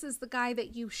that this is the guy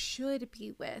that you should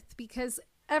be with, because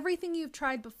everything you've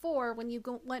tried before when you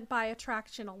went by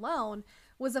attraction alone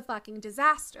was a fucking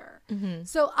disaster. Mm-hmm.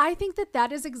 So I think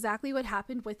that is exactly what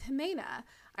happened with Jimena.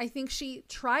 I think she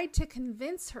tried to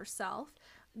convince herself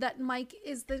that Mike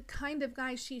is the kind of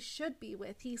guy she should be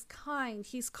with. He's kind,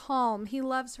 he's calm, he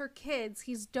loves her kids,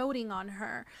 he's doting on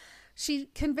her. She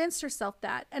convinced herself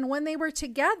that. And when they were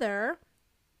together,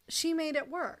 she made it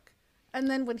work. And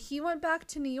then when he went back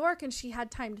to New York and she had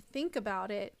time to think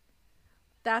about it,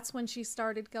 that's when she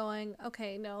started going,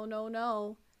 okay,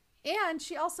 no. And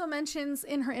she also mentions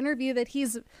in her interview that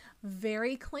he's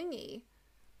very clingy.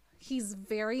 He's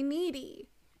very needy.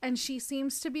 And she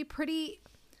seems to be pretty,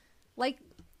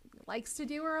 likes to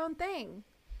do her own thing.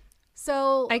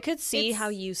 So I could see how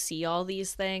you see all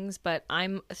these things, but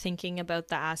I'm thinking about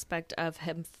the aspect of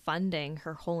him funding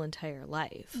her whole entire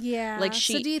life. Yeah. Like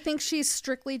So do you think she's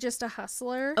strictly just a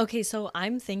hustler? Okay, so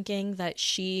I'm thinking that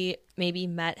she maybe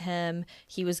met him.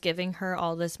 He was giving her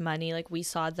all this money. Like we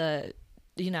saw the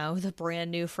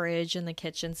brand new fridge in the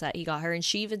kitchen set he got her. And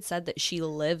she even said that she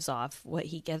lives off what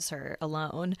he gives her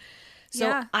alone. So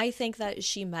Yeah. I think that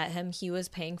she met him. He was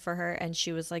paying for her. And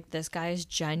she was like, this guy is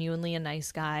genuinely a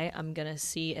nice guy. I'm going to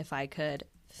see if I could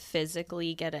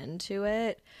physically get into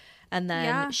it. And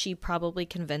then she probably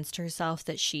convinced herself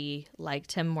that she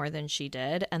liked him more than she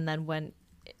did. And then when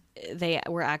they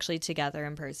were actually together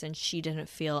in person, she didn't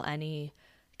feel any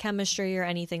chemistry or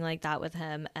anything like that with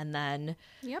him. And then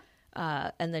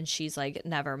she's like,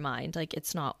 never mind, like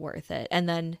it's not worth it. And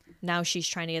then now she's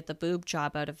trying to get the boob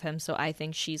job out of him. So I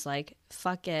think she's like,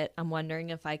 fuck it, I'm wondering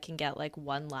if I can get like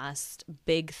one last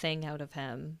big thing out of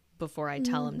him before I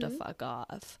tell him to fuck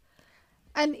off.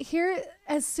 And here,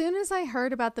 as soon as I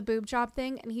heard about the boob job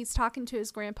thing and he's talking to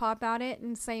his grandpa about it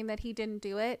and saying that he didn't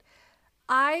do it,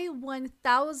 I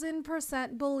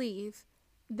 1000% believe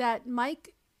that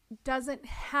Mike doesn't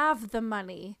have the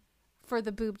money for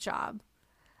the boob job.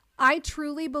 I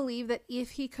truly believe that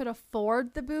if he could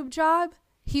afford the boob job,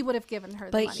 he would have given her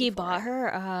the money. But he bought her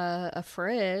a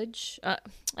fridge.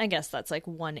 I guess that's like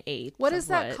 1/8. What does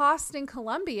that cost in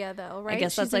Colombia, though, right? I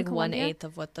guess that's like 1/8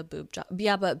 of what the boob job.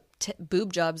 Yeah, but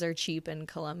boob jobs are cheap in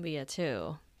Colombia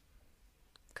too,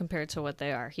 compared to what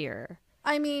they are here.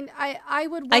 I mean, I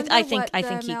would wonder I think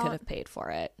he could have paid for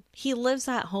it. He lives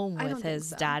at home with his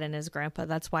dad and his grandpa.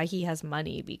 That's why he has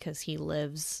money, because he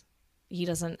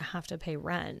doesn't have to pay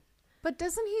rent. But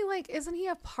isn't he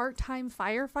a part-time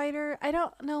firefighter? I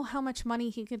don't know how much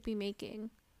money he could be making.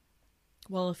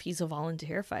 Well, if he's a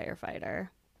volunteer firefighter.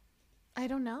 I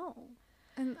don't know.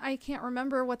 And I can't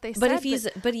remember what they but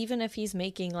said. But even if he's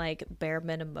making like bare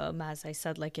minimum, as I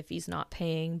said, like if he's not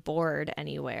paying board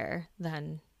anywhere,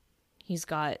 then he's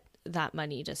got that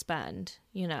money to spend,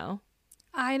 you know?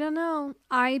 I don't know.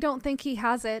 I don't think he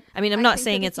has it. I mean, I'm not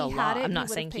saying it's a lot. I'm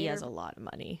not saying he has a lot of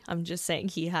money. I'm just saying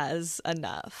he has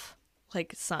enough.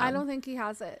 Like some. I don't think he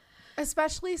has it.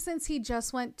 Especially since he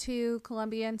just went to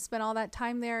Colombia and spent all that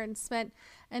time there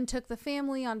and took the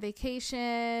family on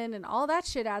vacation, and all that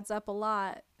shit adds up a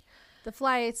lot. The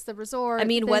flights, the resort. I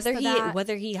mean, whether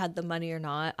he had the money or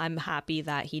not, I'm happy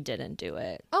that he didn't do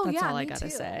it. Oh, that's yeah, all I me gotta too.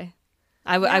 say.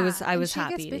 I was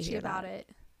happy to hear about that. it.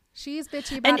 She's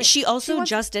bitchy about it. And she also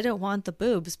just didn't want the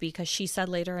boobs, because she said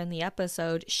later in the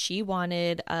episode she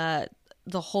wanted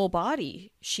the whole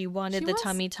body. She wanted the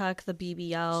tummy tuck, the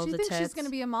BBL, the tits. She thinks she's going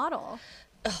to be a model.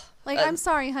 Like, I'm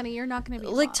sorry, honey, you're not going to be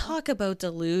a like model. Talk about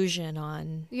delusion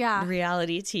on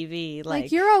reality TV.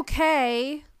 Like you're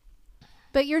okay,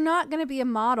 but you're not going to be a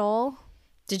model.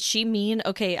 Did she mean,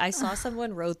 okay, I saw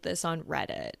someone wrote this on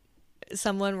Reddit.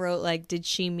 Someone wrote, like, did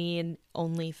she mean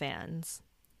OnlyFans?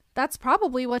 That's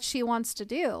probably what she wants to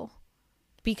do.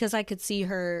 Because I could see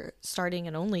her starting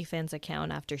an OnlyFans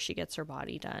account after she gets her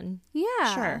body done.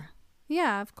 Yeah. Sure.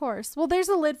 Yeah, of course. Well, there's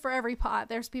a lid for every pot.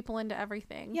 There's people into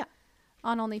everything. Yeah.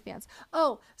 On OnlyFans.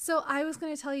 Oh, so I was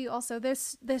going to tell you also,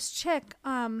 this chick,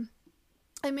 I'm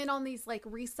in on these like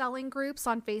reselling groups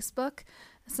on Facebook,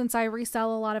 since I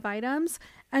resell a lot of items.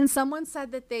 And someone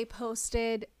said that they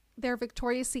posted their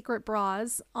Victoria's Secret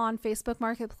bras on Facebook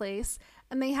Marketplace,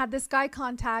 and they had this guy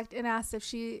contact and asked if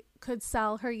she could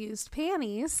sell her used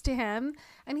panties to him,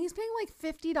 and he's paying like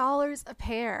 $50 a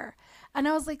pair. And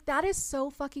I was like, that is so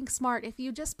fucking smart. If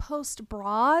you just post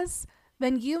bras,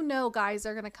 then you know guys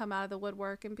are going to come out of the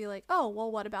woodwork and be like, oh, well,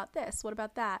 what about this? What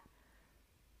about that?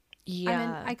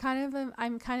 Yeah. I'm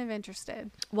kind of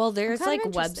interested. Well, there's like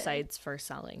websites for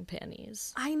selling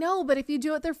panties. I know, but if you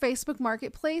do it their Facebook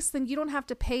Marketplace, then you don't have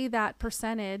to pay that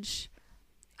percentage.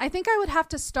 I think I would have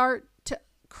to start to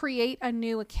create a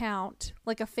new account,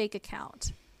 like a fake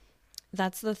account.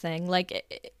 That's the thing. Like,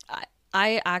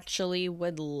 I actually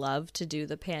would love to do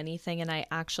the panty thing, and I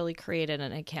actually created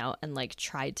an account and like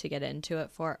tried to get into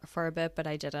it for a bit, but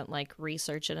I didn't like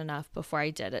research it enough before I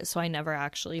did it, so I never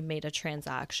actually made a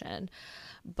transaction.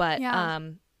 But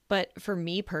but for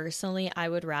me personally, I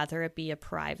would rather it be a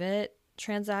private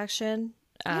transaction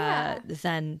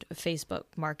than Facebook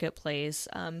Marketplace.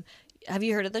 Have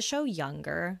you heard of the show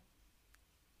Younger?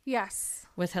 Yes.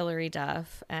 With Hilary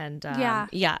Duff and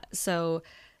so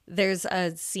there's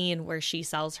a scene where she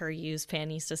sells her used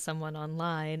panties to someone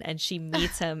online, and she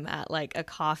meets him at like a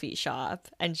coffee shop,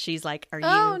 and she's like, are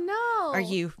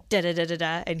you da da da da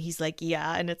da? And he's like,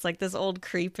 yeah. And it's like this old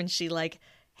creep, and she like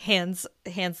hands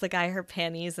the guy her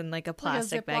panties in like a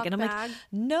plastic bag. And I'm like,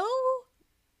 no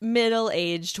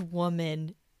middle-aged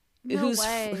woman No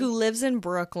way. who lives in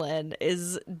Brooklyn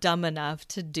is dumb enough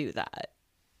to do that.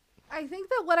 I think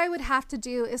that what I would have to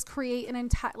do is create an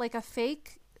entire, like a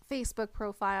fake Facebook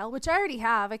profile, which I already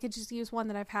have. I could just use one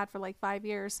that I've had for like 5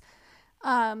 years.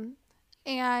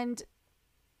 And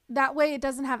that way it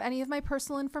doesn't have any of my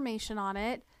personal information on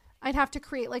it. I'd have to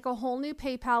create like a whole new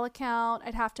PayPal account.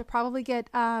 I'd have to probably get,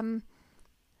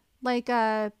 like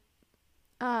a,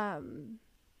 what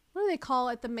do they call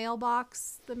it? The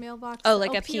mailbox. Oh,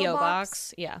 like a PO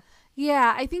box. Yeah.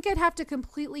 Yeah, I think I'd have to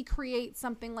completely create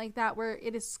something like that where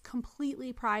it is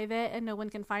completely private and no one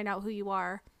can find out who you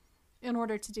are in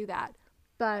order to do that.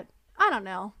 But I don't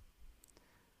know.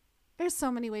 There's so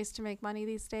many ways to make money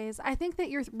these days. I think that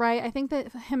you're right. I think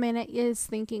that Jimena is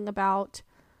thinking about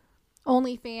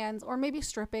OnlyFans or maybe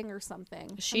stripping or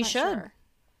something. She should. Sure.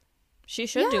 She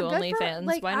should do OnlyFans.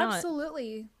 Like, why not?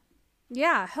 Absolutely.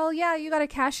 Yeah. Hell yeah. You got to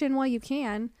cash in while you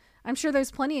can. I'm sure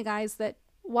there's plenty of guys that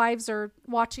wives are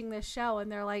watching this show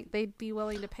and they're like, they'd be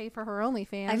willing to pay for her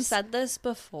OnlyFans. I've said this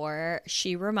before.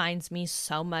 She reminds me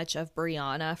so much of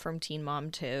Brianna from Teen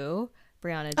Mom 2.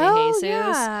 Brianna DeJesus. Oh,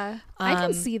 yeah. I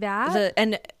can see that.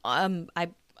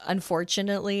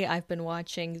 Unfortunately, I've been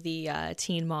watching the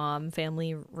Teen Mom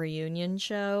family reunion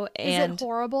show. And is it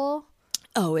horrible?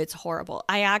 Oh, it's horrible.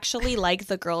 I actually like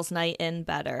the girls' night in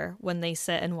better when they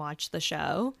sit and watch the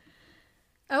show.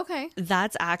 Okay.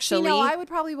 That's actually... I would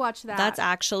probably watch that. That's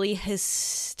actually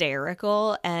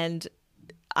hysterical, and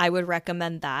I would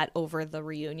recommend that over the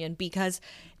reunion because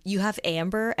you have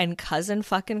Amber and cousin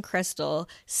fucking Crystal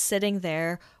sitting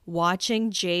there watching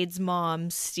Jade's mom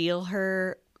steal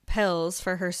her pills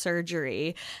for her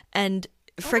surgery, and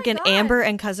freaking Amber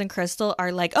and cousin Crystal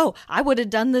are like, oh, I would have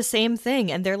done the same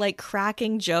thing, and they're like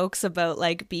cracking jokes about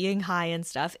like being high and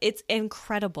stuff. It's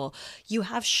incredible. You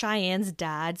have Cheyenne's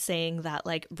dad saying that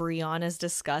like Brianna's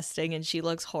disgusting and she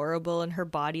looks horrible and her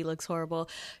body looks horrible.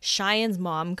 Cheyenne's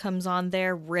mom comes on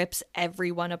there, rips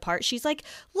everyone apart. She's like,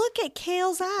 look at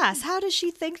Kale's ass, how does she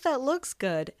think that looks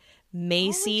good?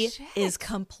 Macy is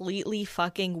completely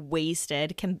fucking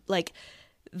wasted.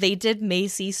 They did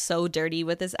Macy so dirty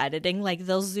with this editing. Like,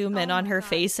 they'll zoom in on her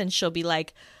face and she'll be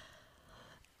like,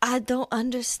 I don't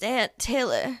understand,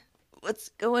 Taylor. What's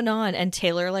going on? And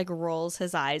Taylor, like, rolls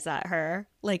his eyes at her.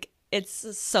 Like,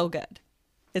 it's so good.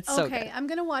 It's so good. Okay, I'm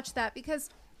going to watch that because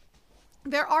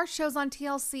there are shows on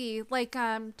TLC like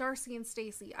Darcy and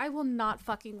Stacey. I will not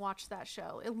fucking watch that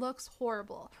show. It looks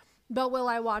horrible. But will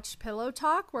I watch Pillow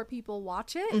Talk where people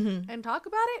watch it and talk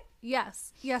about it?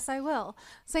 Yes. Yes, I will.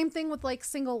 Same thing with like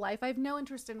Single Life. I have no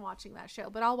interest in watching that show,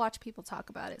 but I'll watch people talk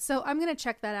about it. So I'm going to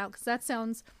check that out because that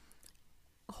sounds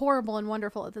horrible and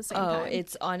wonderful at the same time. Oh,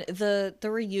 it's on the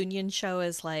reunion show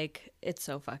is like, it's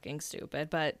so fucking stupid.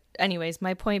 But anyways,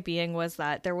 my point being was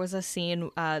that there was a scene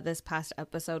this past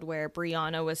episode where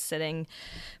Brianna was sitting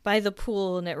by the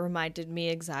pool and it reminded me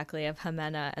exactly of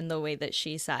Jimena and the way that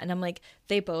she sat. And I'm like,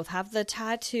 they both have the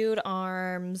tattooed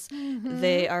arms.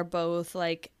 They are both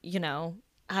like, you know,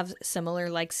 have similar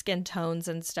like skin tones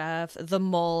and stuff, the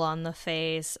mole on the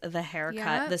face, the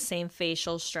haircut, the same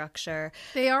facial structure.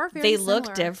 They are very similar.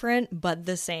 Look different but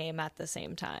the same at the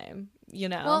same time, you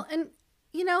know. Well, and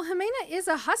you know, Jimena is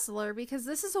a hustler because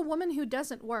this is a woman who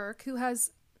doesn't work, who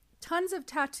has tons of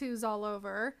tattoos all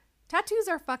over. Tattoos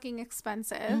are fucking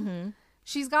expensive.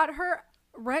 She's got her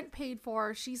rent paid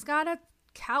for. She's got a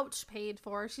couch paid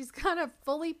for. She's got a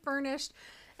fully furnished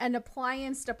and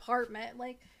appliance department.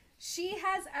 Like, she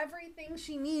has everything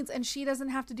she needs and she doesn't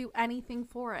have to do anything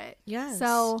for it. Yes.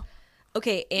 So,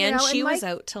 okay, and you know, she was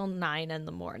out till 9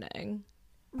 a.m.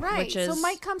 Right. So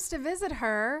Mike comes to visit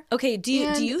her. Okay, do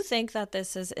you think that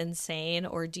this is insane,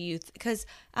 or do you because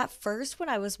at first when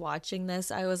I was watching this,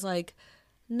 I was like,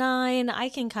 9, I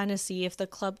can kind of see if the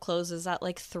club closes at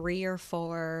like 3 or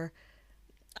 4.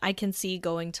 I can see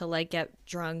going to like get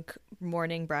drunk,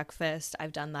 morning breakfast.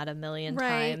 I've done that a million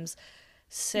times.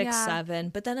 6, 7.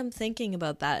 But then I'm thinking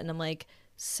about that and I'm like,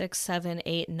 6, 7,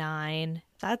 8, 9.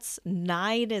 That's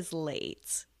 9 is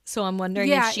late. So I'm wondering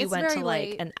if she went to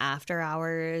like an after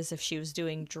hours, if she was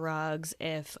doing drugs,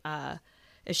 if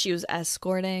she was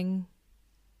escorting.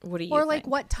 What do you think? Or like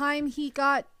what time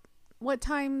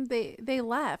they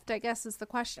left, I guess is the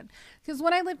question. Because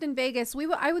when I lived in Vegas,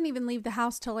 I wouldn't even leave the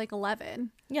house till like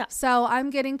 11. Yeah. So I'm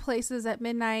getting places at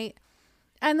midnight.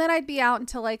 And then I'd be out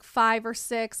until like 5 or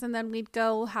 6, and then we'd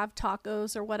go have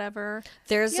tacos or whatever.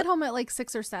 Get home at like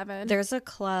 6 or 7. There's a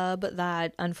club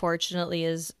that unfortunately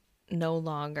is no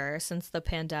longer since the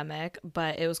pandemic,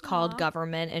 but it was called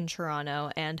Government in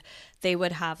Toronto, and they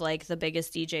would have like the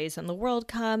biggest DJs in the world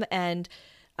come, and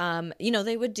you know,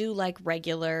 they would do like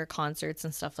regular concerts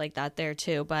and stuff like that there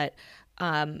too. But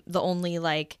the only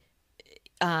like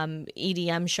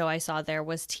EDM show I saw there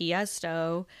was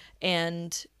Tiesto,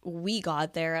 and we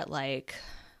got there at like,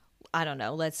 I don't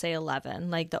know, let's say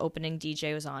 11, like the opening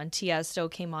DJ was on. Tiesto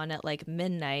came on at like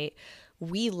midnight.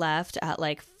 We left at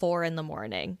like 4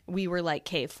 a.m. We were like,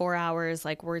 okay, 4 hours,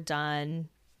 like we're done,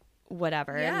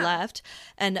 whatever, left.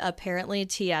 And apparently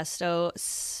Tiesto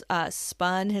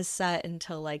spun his set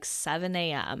until like 7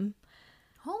 a.m.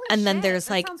 Holy and shit, then there's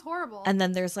that like, sounds horrible. and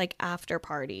then there's like after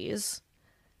parties,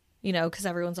 you know, because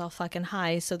everyone's all fucking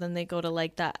high. So then they go to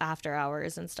like the after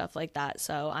hours and stuff like that.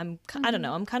 So I don't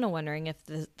know. I'm kind of wondering if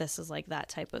this is like that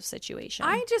type of situation.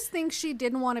 I just think she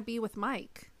didn't want to be with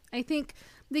Mike. I think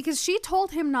because she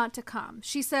told him not to come.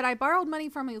 She said, I borrowed money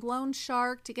from a loan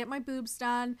shark to get my boobs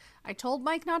done. I told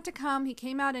Mike not to come. He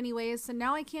came out anyways. So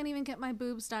now I can't even get my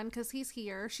boobs done because he's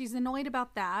here. She's annoyed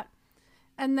about that.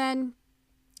 And then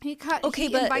he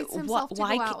invites himself to go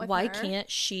out with why her. can't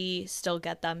she still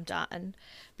get them done?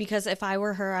 Because if I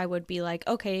were her, I would be like,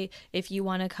 okay, if you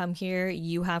want to come here,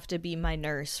 you have to be my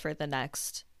nurse for the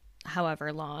next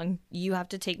however long. You have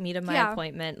to take me to my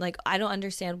appointment. Like, I don't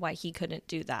understand why he couldn't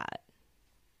do that.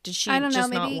 Did she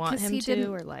just not want him to,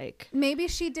 or like maybe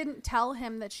she didn't tell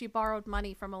him that she borrowed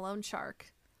money from a loan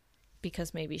shark?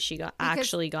 Because maybe she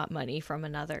actually got money from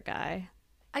another guy.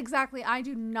 Exactly. I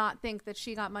do not think that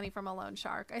she got money from a loan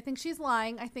shark. I think she's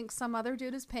lying. I think some other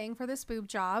dude is paying for this boob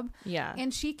job. Yeah.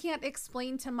 And she can't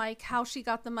explain to Mike how she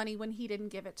got the money when he didn't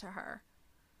give it to her.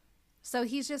 So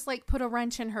he's just like put a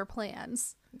wrench in her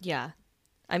plans. Yeah.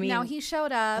 I mean, now he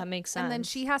showed up. That makes sense. And then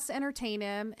she has to entertain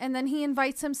him. And then he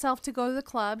invites himself to go to the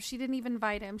club. She didn't even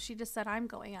invite him. She just said, I'm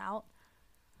going out.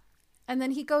 And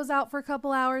then he goes out for a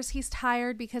couple hours. He's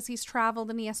tired because he's traveled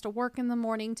and he has to work in the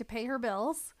morning to pay her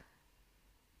bills.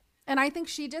 And I think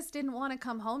she just didn't want to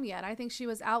come home yet. I think she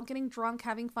was out getting drunk,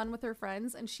 having fun with her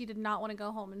friends, and she did not want to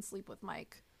go home and sleep with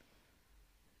Mike.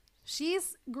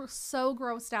 She's so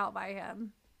grossed out by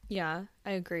him. Yeah,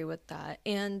 I agree with that.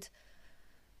 And,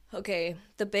 okay,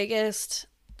 the biggest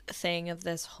thing of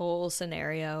this whole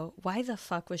scenario, why the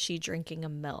fuck was she drinking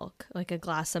a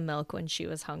glass of milk when she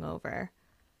was hungover?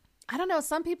 I don't know.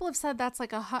 Some people have said that's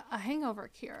like a hangover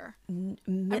cure.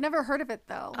 I've never heard of it,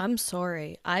 though. I'm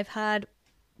sorry. I've had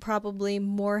probably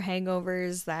more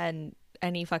hangovers than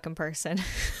any fucking person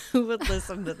who would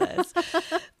listen to this.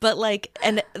 But like,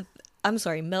 and I'm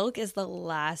sorry, milk is the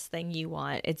last thing you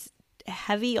want. It's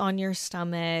heavy on your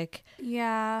stomach.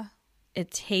 Yeah. It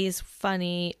tastes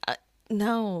funny.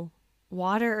 No.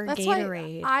 Water or That's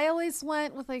Gatorade. Why I always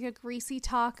went with like a greasy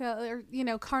taco or, you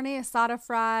know, carne asada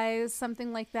fries,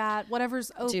 something like that.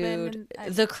 Whatever's open. Dude,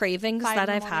 the cravings that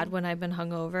I've had when I've been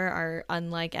hungover are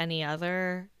unlike any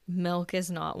other. Milk is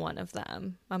not one of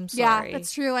them. I'm sorry. Yeah,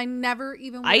 that's true. I never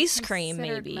even ice cream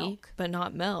maybe, milk. but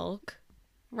not milk.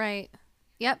 Right.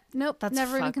 Yep. Nope. That's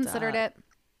never even fucked considered up. it.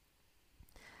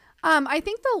 I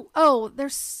think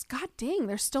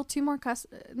there's still two more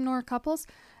couples.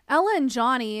 Ella and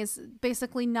Johnny is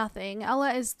basically nothing.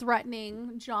 Ella is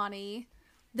threatening Johnny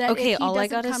that if he all I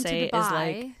doesn't gotta come say to Dubai, is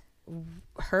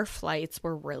like her flights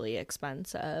were really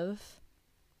expensive.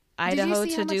 Did you Idaho see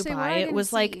to how much they were? I Dubai, it didn't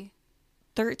was like see.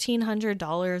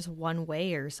 $1,300 one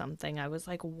way or something. I was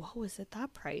like, whoa, is it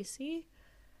that pricey?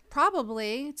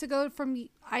 Probably to go from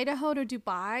Idaho to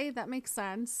Dubai. That makes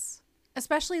sense.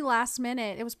 Especially last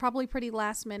minute. It was probably pretty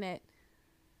last minute.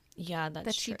 Yeah, that's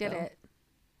that she true. did it.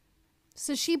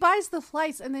 So she buys the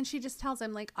flights and then she just tells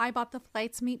him like, I bought the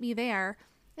flights, meet me there.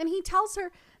 And he tells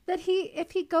her that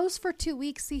if he goes for 2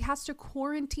 weeks, he has to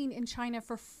quarantine in China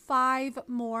for 5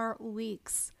 more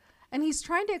weeks. And he's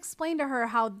trying to explain to her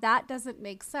how that doesn't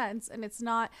make sense. And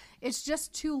it's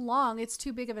just too long. It's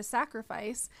too big of a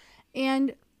sacrifice.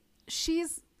 And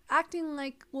she's acting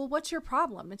like, well, what's your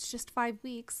problem? It's just 5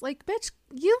 weeks. Like, bitch,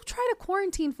 you try to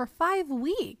quarantine for 5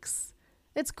 weeks.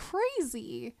 It's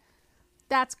crazy.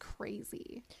 That's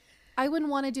crazy. I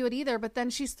wouldn't want to do it either. But then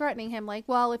she's threatening him like,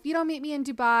 well, if you don't meet me in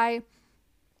Dubai,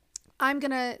 I'm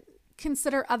going to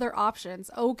consider other options.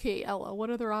 Okay, Ella, what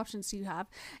other options do you have?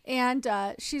 And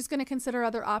she's going to consider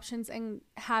other options and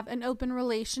have an open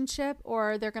relationship,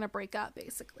 or they're going to break up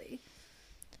basically.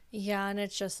 Yeah, and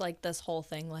it's just like this whole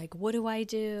thing like, what do I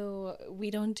do?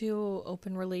 We don't do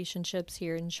open relationships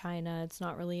here in China. It's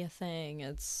not really a thing.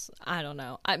 I don't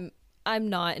know. I'm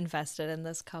not invested in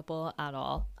this couple at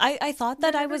all. I thought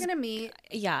that I was going to meet.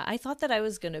 Yeah, I thought that I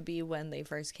was going to be when they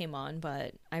first came on,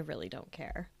 but I really don't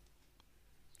care.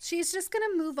 She's just going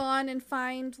to move on and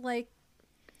find like,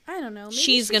 I don't know. Maybe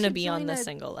she's going to be on join the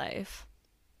single life.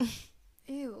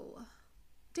 Ew.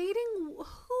 Dating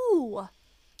who?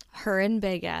 Her and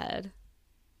Big Ed.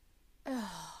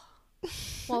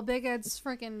 Well, Big Ed's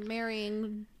freaking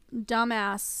marrying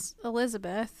dumbass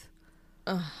Elizabeth.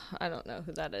 I don't know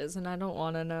who that is, and I don't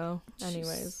want to know.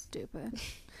 Anyways, She's stupid.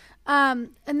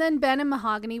 And then Ben and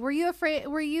Mahogany. Were you afraid?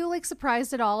 Were you like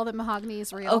surprised at all that Mahogany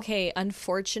is real? okay.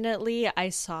 Unfortunately, I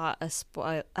saw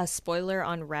a spoiler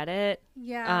on Reddit.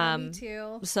 Yeah, me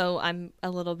too. So I'm a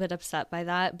little bit upset by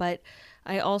that, but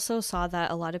I also saw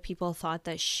that a lot of people thought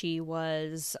that she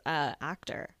was an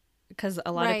actor, because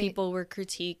a lot of people were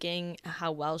critiquing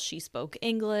how well she spoke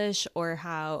English, or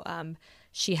how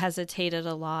she hesitated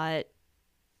a lot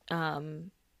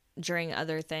during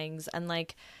other things. And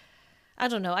like, I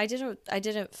don't know, I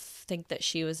didn't think that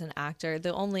she was an actor.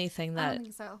 The only thing I that don't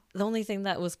think so. the only thing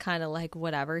that was kind of like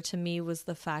whatever to me was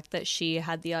the fact that she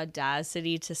had the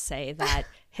audacity to say that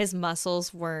his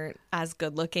muscles weren't as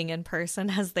good looking in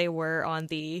person as they were on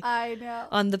the I know.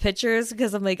 on the pictures.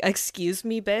 Because I'm like, excuse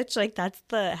me, bitch, like that's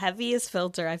the heaviest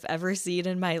filter I've ever seen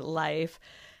in my life.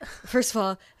 First of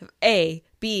all,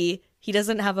 B, he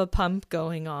doesn't have a pump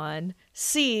going on.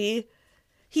 C,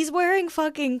 he's wearing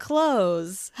fucking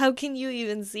clothes. How can you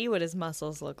even see what his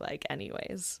muscles look like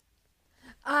anyways?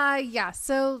 Yeah,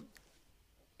 so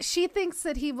she thinks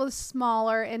that he was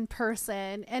smaller in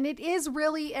person, and it is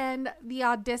really in the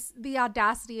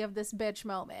audacity of this bitch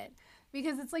moment,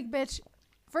 because it's like, bitch,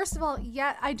 first of all,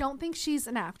 yeah, I don't think she's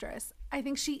an actress. I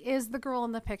think she is the girl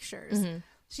in the pictures. Mm-hmm.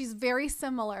 She's very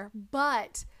similar,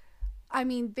 but I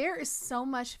mean, there is so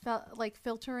much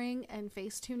filtering and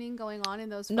face tuning going on in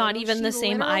those photos. Not even the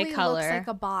same eye color. Looks like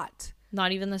a bot.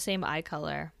 Not even the same eye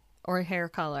color or hair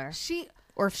color.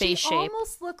 Or face she shape.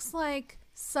 Almost looks like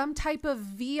some type of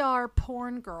VR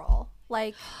porn girl,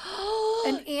 like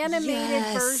an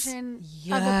animated version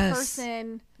of a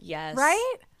person. Yes.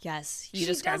 Right? Yes. You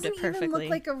described it perfectly. She doesn't even look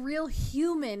like a real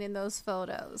human in those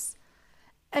photos.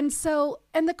 And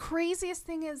the craziest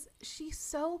thing is, she's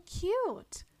so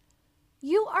cute.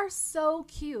 You are so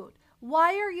cute.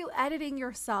 Why are you editing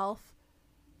yourself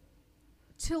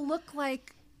to look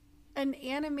like an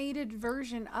animated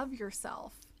version of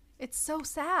yourself? It's so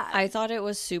sad. I thought it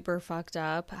was super fucked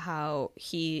up how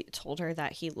he told her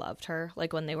that he loved her.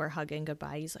 Like when they were hugging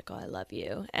goodbye, he's like, "Oh, I love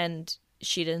you." And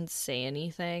she didn't say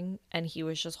anything. And he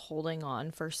was just holding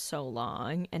on for so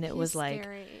long. And it was like,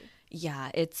 scary. Yeah,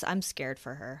 I'm scared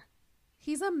for her.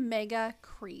 He's a mega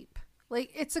creep.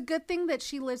 Like, it's a good thing that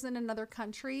she lives in another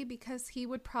country, because he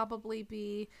would probably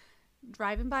be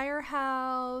driving by her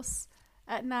house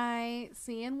at night,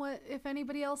 seeing if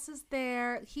anybody else is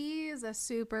there. He is a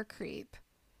super creep.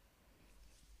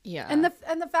 Yeah. And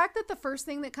the fact that the first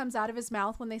thing that comes out of his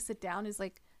mouth when they sit down is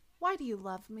like, "Why do you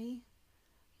love me?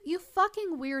 You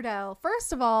fucking weirdo.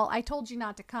 First of all, I told you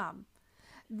not to come.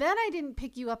 Then I didn't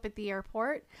pick you up at the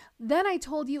airport. Then I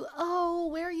told you, oh,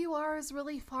 where you are is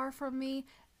really far from me.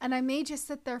 And I made you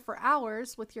sit there for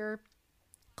hours with your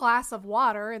glass of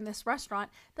water in this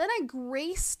restaurant. Then I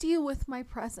graced you with my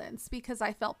presence because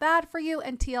I felt bad for you,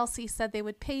 and TLC said they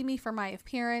would pay me for my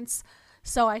appearance.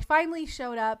 So I finally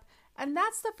showed up, and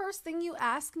that's the first thing you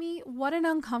ask me? What an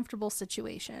uncomfortable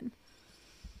situation."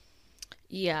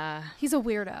 Yeah. He's a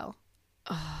weirdo.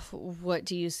 What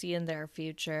do you see in their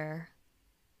future?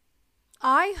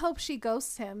 I hope she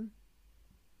ghosts him.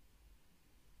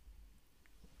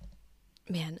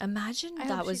 Man, imagine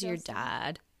that was your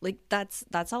dad. Like, that's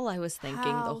all I was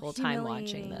thinking the whole time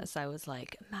watching this. I was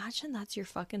like, imagine that's your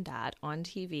fucking dad on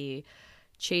TV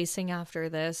chasing after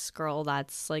this girl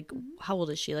that's like, how old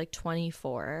is she? Like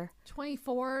 24?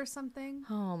 24 or something.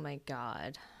 Oh my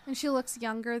God. And she looks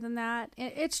younger than that.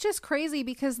 It's just crazy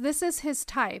because this is his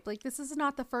type. Like, this is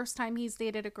not the first time he's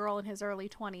dated a girl in his early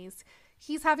 20s.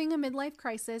 He's having a midlife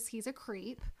crisis. He's a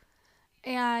creep.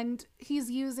 And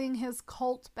he's using his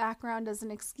cult background as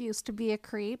an excuse to be a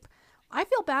creep. I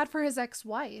feel bad for his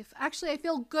ex-wife. Actually, I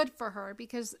feel good for her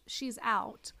because she's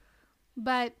out.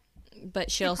 But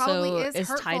she also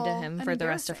is tied to him for the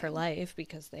rest of her life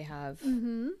because they have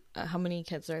how many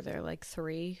kids are there? Like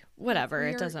 3? Whatever,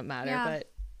 it doesn't matter. Yeah.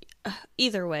 But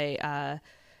either way,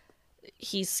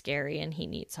 he's scary and he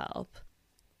needs help.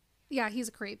 Yeah, he's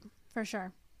a creep for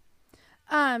sure.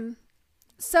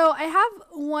 So I have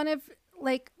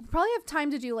probably have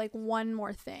time to do like one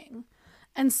more thing.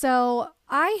 And so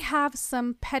I have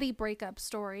some petty breakup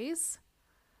stories.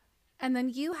 And then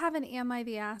you have an Am I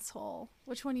the Asshole?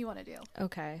 Which one do you want to do?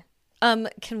 Okay.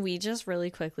 Can we just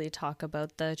really quickly talk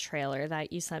about the trailer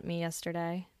that you sent me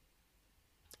yesterday?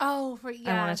 Oh, yes.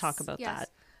 I want to talk about that.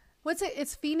 What's it?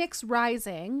 It's Phoenix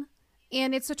Rising.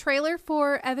 And it's a trailer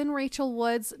for Evan Rachel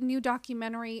Wood's new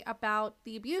documentary about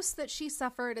the abuse that she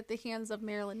suffered at the hands of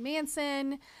Marilyn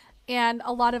Manson and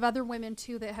a lot of other women,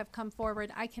 too, that have come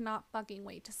forward. I cannot fucking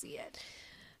wait to see it.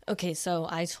 Okay, so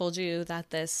I told you that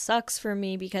this sucks for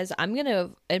me because I'm going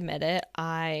to admit it.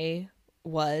 I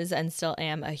was and still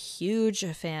am a huge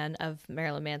fan of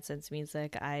Marilyn Manson's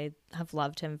music. I have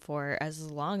loved him for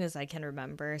as long as I can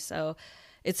remember. So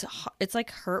it's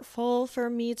like hurtful for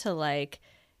me to like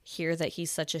hear that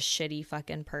he's such a shitty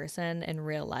fucking person in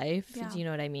real life. Yeah. Do you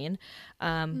know what I mean?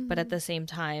 But at the same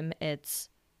time,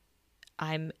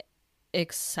 I'm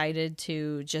excited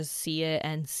to just see it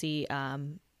and see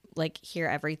like hear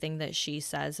everything that she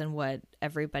says and what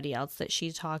everybody else that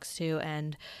she talks to.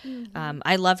 And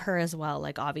I love her as well.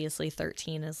 Like obviously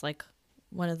 13 is like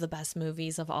one of the best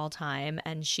movies of all time,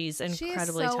 and she's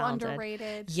incredibly talented.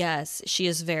 Underrated. Yes, she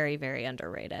is very, very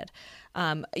underrated.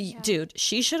 Dude,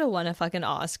 she should have won a fucking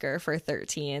Oscar for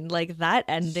 13. Like that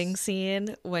ending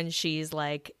scene when she's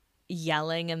like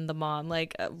yelling and the mom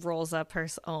like rolls up her,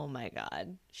 oh my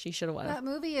god, she should have won. That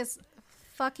movie is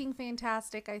fucking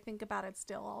fantastic. I think about it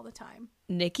still all the time.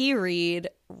 Nikki Reed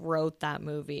wrote that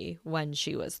movie when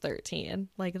she was 13.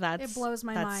 Like it blows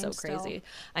my mind. That's so crazy. Still.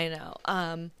 I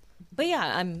know. But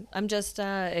yeah, I'm just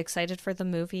excited for the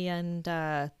movie, and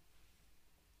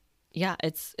yeah,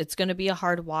 it's going to be a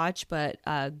hard watch, but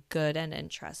a good and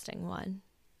interesting one.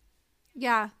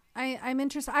 Yeah, I'm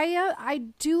interested. I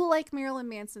do like Marilyn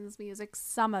Manson's music,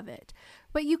 some of it,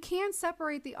 but you can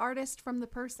separate the artist from the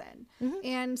person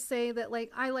and say that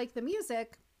like I like the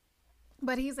music,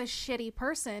 but he's a shitty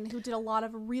person who did a lot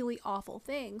of really awful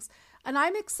things. And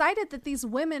I'm excited that these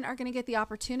women are going to get the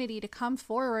opportunity to come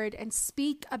forward and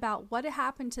speak about what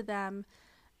happened to them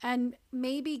and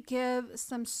maybe give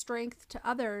some strength to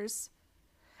others.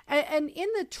 And in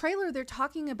the trailer, they're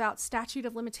talking about statute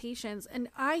of limitations. And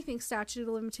I think statute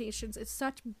of limitations is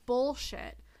such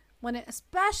bullshit,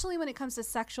 especially when it comes to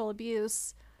sexual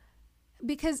abuse,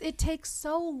 because it takes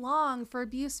so long for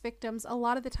abuse victims a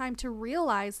lot of the time to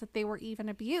realize that they were even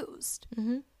abused.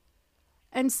 Mm-hmm.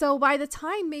 And so by the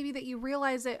time maybe that you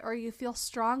realize it or you feel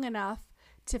strong enough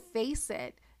to face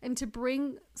it and to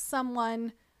bring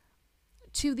someone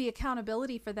to the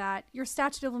accountability for that, your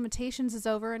statute of limitations is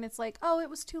over and it's like, oh, it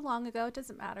was too long ago. It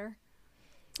doesn't matter.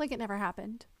 It's like it never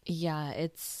happened. Yeah,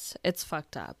 it's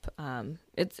fucked up.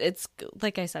 It's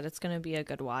like I said, it's going to be a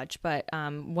good watch. But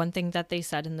one thing that they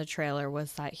said in the trailer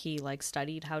was that he like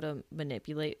studied how to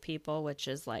manipulate people, which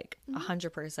is like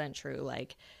 100% true.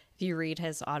 Like if you read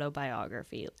his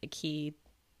autobiography, like he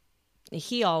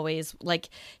always like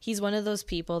he's one of those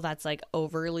people that's like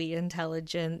overly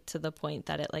intelligent to the point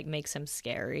that it like makes him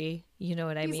scary. You know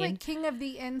what I mean? He's like king of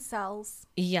the incels.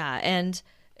 Yeah, and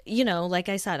you know, like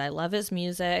I said, I love his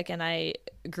music and I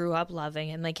grew up loving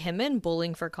him. Like him in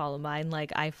Bowling for Columbine,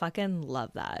 like I fucking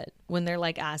love that. When they're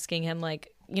like asking him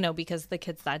like, you know, because the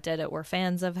kids that did it were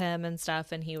fans of him and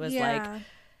stuff, and he was like,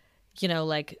 you know,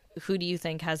 like who do you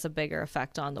think has a bigger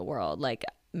effect on the world? Like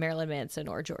Marilyn Manson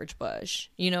or George Bush,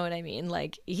 you know what I mean?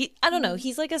 Like I don't know,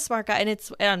 he's like a smart guy, and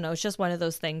I don't know, it's just one of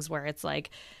those things where it's like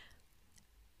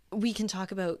we can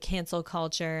talk about cancel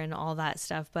culture and all that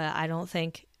stuff, but I don't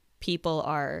think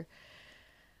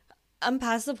I'm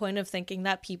past the point of thinking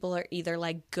that people are either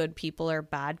like good people or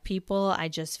bad people. I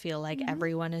just feel like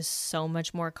everyone is so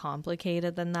much more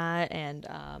complicated than that, and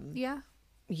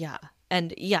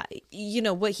and you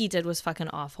know what he did was fucking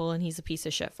awful and he's a piece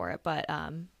of shit for it, but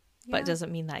it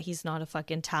doesn't mean that he's not a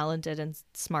fucking talented and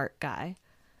smart guy.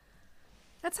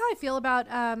 That's how I feel about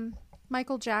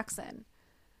Michael Jackson.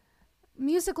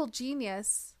 Musical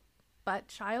genius, but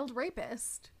child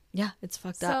rapist. Yeah, it's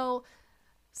fucked up. So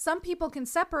some people can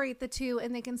separate the two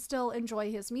and they can still enjoy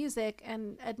his music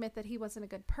and admit that he wasn't a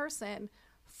good person.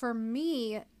 For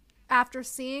me, after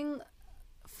seeing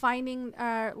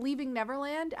Leaving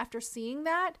Neverland, after seeing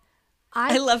that,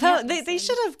 I love how they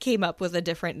should have came up with a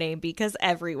different name because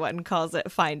everyone calls it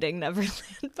Finding Neverland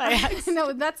by accident.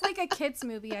 No, that's like a kid's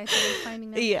movie, I think,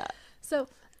 Finding Neverland. Yeah. So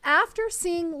after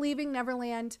seeing Leaving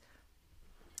Neverland,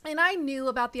 and I knew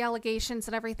about the allegations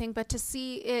and everything, but to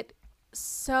see it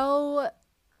so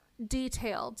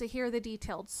detailed, to hear the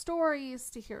detailed stories,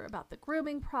 to hear about the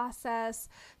grooming process,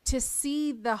 to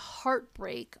see the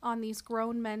heartbreak on these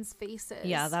grown men's faces.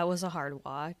 Yeah, that was a hard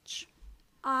watch.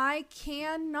 I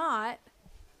cannot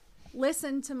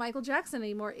listen to Michael Jackson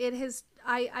anymore.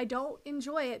 I don't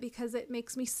enjoy it because it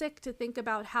makes me sick to think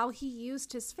about how he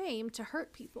used his fame to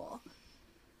hurt people.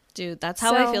 Dude, that's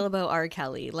how I feel about R.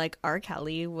 Kelly. Like, R.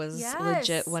 Kelly was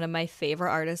legit one of my favorite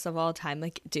artists of all time.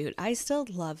 Like, dude, I still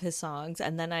love his songs.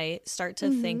 And then I start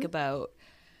to think about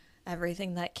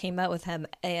everything that came out with him.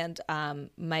 And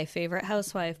my favorite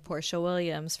housewife, Portia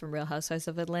Williams from Real Housewives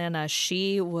of Atlanta,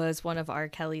 she was one of R.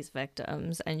 Kelly's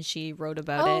victims. And she wrote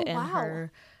about it in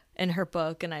her in her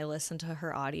book, and I listened to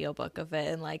her audiobook of it,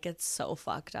 and like it's so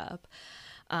fucked up.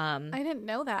 I didn't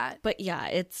know that. But yeah,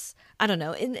 it's, I don't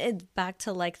know, it back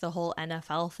to like the whole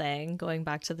NFL thing, going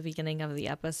back to the beginning of the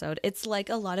episode, it's like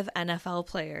a lot of NFL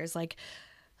players, like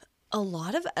a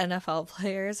lot of NFL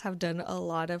players have done a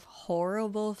lot of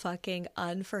horrible, fucking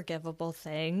unforgivable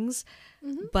things,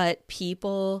 but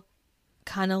people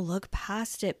kind of look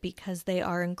past it because they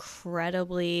are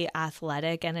incredibly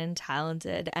athletic and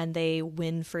talented, and they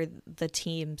win for the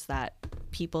teams that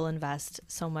people invest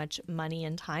so much money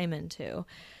and time into.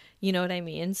 You know what I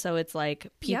mean? So it's like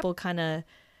people kind of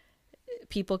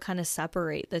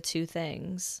separate the two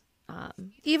things.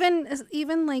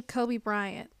 Even like Kobe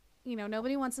Bryant. You know,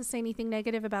 nobody wants to say anything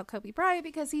negative about Kobe Bryant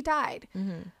because he died.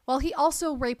 Well, he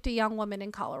also raped a young woman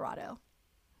in Colorado.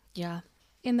 Yeah.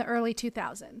 In the early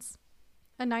 2000s.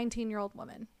 A 19-year-old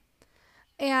woman.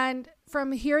 And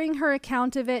from hearing her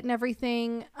account of it and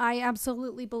everything, I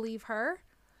absolutely believe her.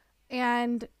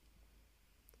 And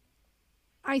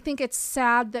I think it's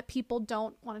sad that people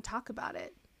don't want to talk about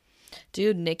it.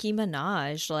 Dude, Nicki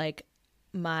Minaj, like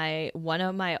one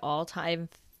of my all-time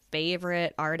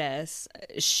favorite artists,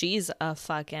 she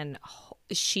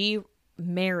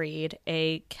married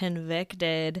a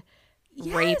convicted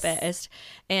rapist,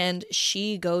 and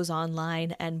she goes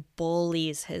online and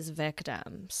bullies his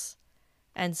victims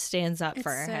and stands up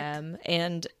for him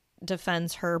and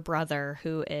defends her brother,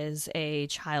 who is a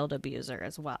child abuser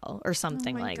as well, or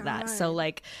something like that. So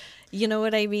like, you know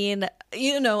what I mean?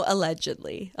 You know,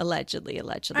 allegedly.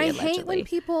 I hate when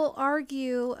people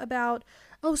argue about,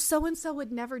 oh, so-and-so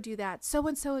would never do that.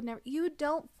 So-and-so would never. You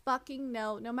don't fucking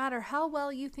know. No matter how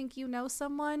well you think you know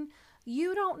someone,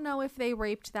 you don't know if they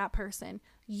raped that person.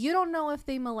 You don't know if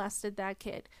they molested that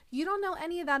kid. You don't know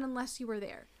any of that unless you were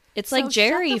there. It's like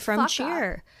Jerry from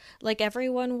Cheer. Like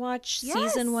everyone watched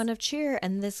season 1 of Cheer,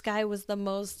 and this guy was the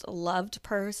most loved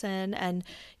person, and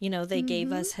you know, they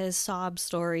gave us his sob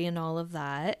story and all of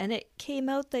that, and it came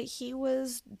out that he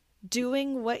was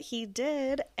doing what he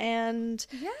did, and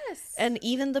and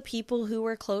even the people who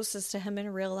were closest to him in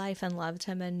real life and loved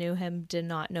him and knew him did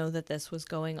not know that this was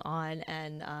going on.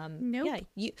 And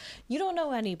you don't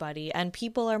know anybody, and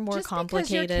people are more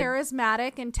complicated. Just because you're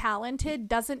charismatic and talented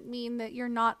doesn't mean that you're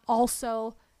not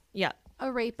also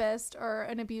a rapist or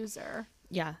an abuser.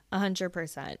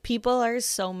 100%. People are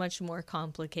so much more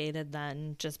complicated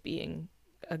than just being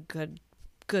a good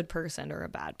person or a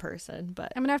bad person.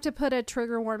 But I'm gonna have to put a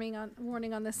trigger warning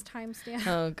on this timestamp.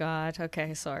 Oh god.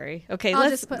 Okay, sorry. Okay, I'll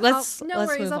let's put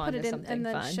it in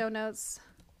the fun. Show notes.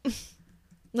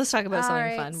 Let's talk about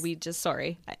something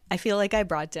fun. I feel like I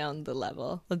brought down the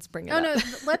level. Let's bring it up.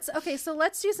 So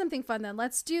let's do something fun then.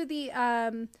 Let's do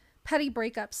the petty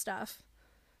breakup stuff.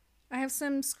 I have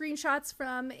some screenshots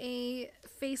from a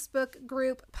Facebook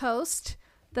group post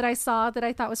that I saw that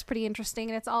I thought was pretty interesting,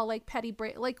 and it's all like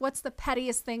what's the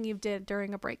pettiest thing you did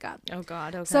during a breakup? Oh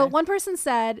god. Okay. So one person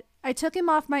said, I took him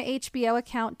off my HBO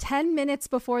account 10 minutes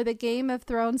before the Game of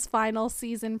Thrones final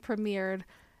season premiered,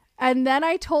 and then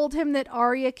I told him that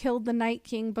Arya killed the Night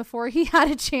King before he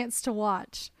had a chance to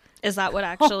watch. Is that what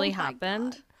actually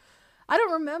happened? God. I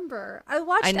don't remember. I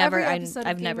watched every episode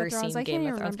of Game of Thrones. Seen Game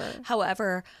of Thrones.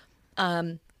 However,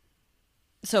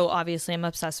 so obviously I'm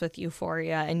obsessed with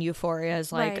Euphoria, and Euphoria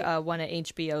is like one of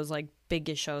HBO's like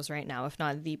biggest shows right now, if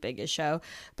not the biggest show.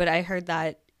 But I heard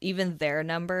that even their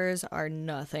numbers are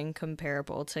nothing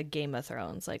comparable to Game of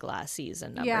Thrones, like last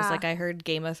season numbers. Yeah. Like I heard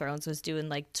Game of Thrones was doing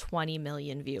like 20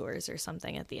 million viewers or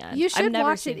something at the end. You should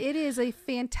watch it. It is a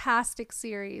fantastic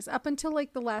series up until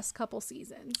like the last couple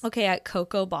seasons. Okay, at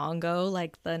Coco Bongo,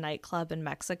 like the nightclub in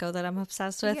Mexico that I'm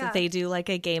obsessed with, they do like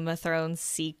a Game of Thrones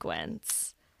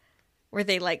sequence where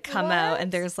they like come out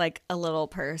and there's like a little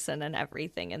person and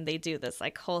everything, and they do this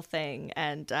like whole thing,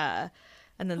 and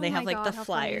then they have like the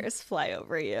flyers fly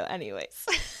over you. Anyways.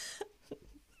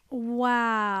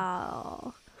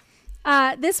 Wow.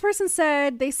 This person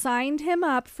said they signed him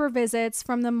up for visits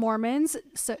from the Mormons,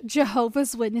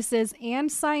 Jehovah's Witnesses, and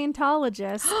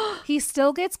Scientologists. He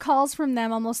still gets calls from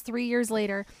them almost 3 years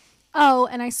later. Oh,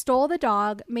 and I stole the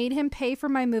dog, made him pay for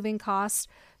my moving costs,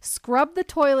 scrubbed the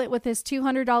toilet with his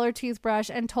 $200 toothbrush,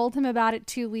 and told him about it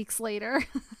 2 weeks later.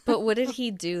 But what did he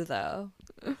do, though?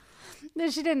 No,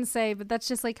 she didn't say, but that's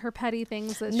just like her petty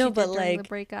things that she did during the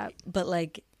breakup. But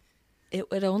like,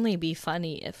 it would only be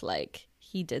funny if like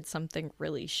he did something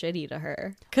really shitty to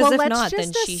her. Because if not,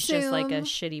 then she's just like a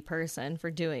shitty person for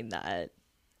doing that.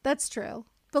 That's true.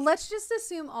 But let's just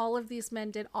assume all of these men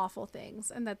did awful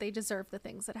things and that they deserve the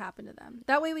things that happened to them.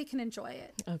 That way we can enjoy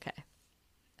it. Okay.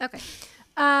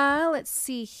 Let's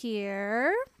see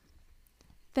here.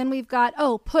 Then we've got,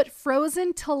 put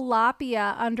frozen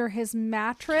tilapia under his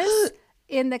mattress,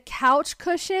 in the couch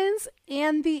cushions,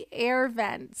 and the air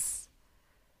vents.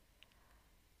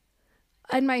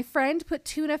 And my friend put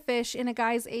tuna fish in a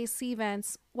guy's AC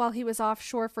vents while he was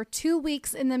offshore for 2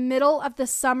 weeks in the middle of the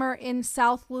summer in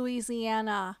South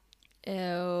Louisiana.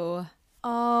 Ew.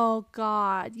 Oh,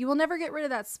 God. You will never get rid of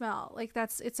that smell. Like,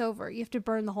 it's over. You have to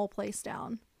burn the whole place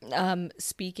down.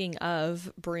 Speaking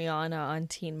of Brianna on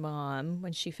Teen Mom,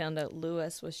 when she found out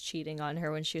Lewis was cheating on her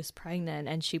when she was pregnant,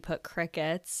 and she put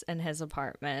crickets in his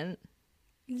apartment.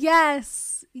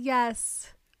 Yes.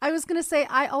 I was going to say,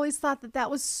 I always thought that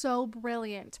was so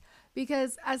brilliant,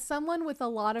 because as someone with a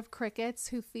lot of crickets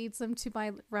who feeds them to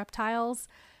my reptiles,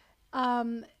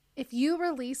 if you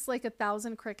release like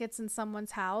 1,000 crickets in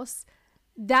someone's house,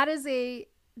 that is a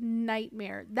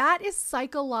nightmare. That is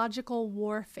psychological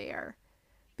warfare,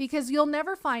 because you'll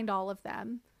never find all of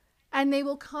them. And they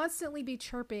will constantly be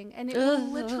chirping, and it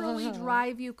will literally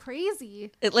drive you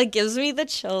crazy. It like gives me the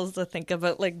chills to think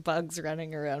about like bugs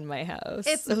running around my house.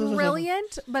 It's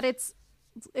brilliant, but it's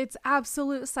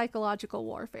absolute psychological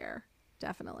warfare.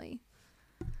 Definitely.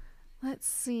 Let's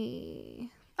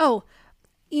see.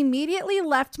 Immediately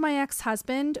left my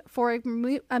ex-husband for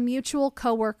a mutual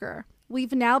coworker.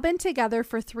 We've now been together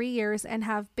for 3 years and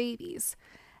have babies.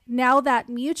 Now that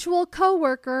mutual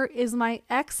coworker is my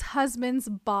ex-husband's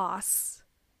boss.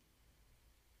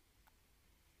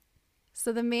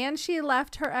 So the man she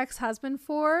left her ex-husband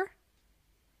for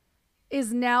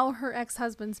is now her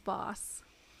ex-husband's boss.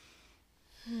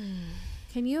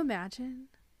 Can you imagine?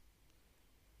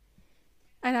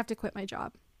 I'd have to quit my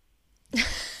job.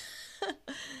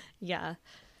 Yeah.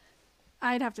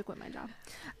 I'd have to quit my job.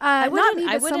 I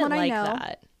wouldn't someone like I know.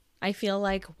 that. I feel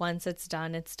like once it's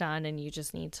done, and you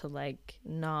just need to like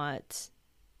not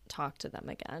talk to them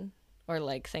again or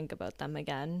like think about them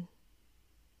again.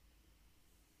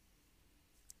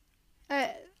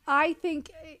 I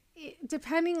think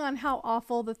depending on how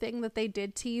awful the thing that they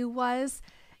did to you was,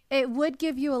 it would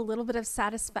give you a little bit of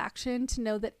satisfaction to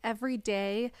know that every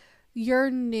day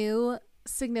your new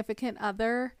significant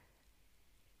other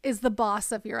is the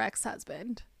boss of your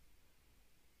ex-husband.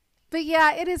 But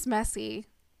yeah, it is messy.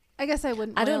 I guess I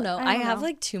wouldn't. I don't know. I have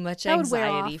like too much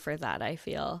anxiety for that. I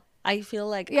feel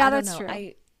like, yeah, I don't that's know.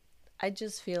 true. I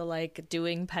just feel like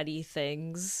doing petty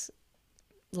things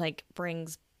like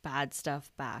brings bad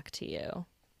stuff back to you.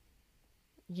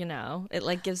 You know, it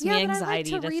like gives me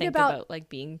anxiety to think about like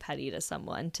being petty to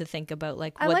someone, to think about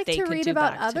like what they could do back to me. I like to read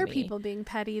about other people being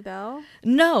petty though.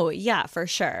 No, yeah, for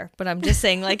sure. But I'm just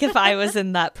saying, like, if I was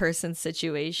in that person's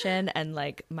situation and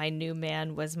like my new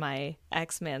man was my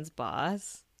ex-man's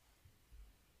boss,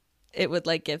 it would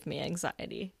like give me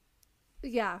anxiety.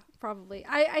 Yeah, probably.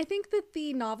 I think that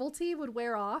the novelty would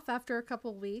wear off after a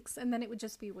couple of weeks, and then it would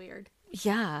just be weird.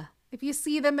 Yeah. If you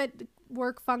see them at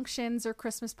work functions or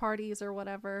Christmas parties or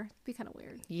whatever, it'd be kind of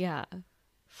weird. Yeah.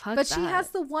 Fuck but that. she has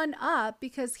the one up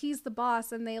because he's the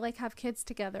boss and they like have kids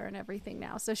together and everything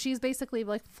now. So she's basically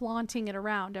like flaunting it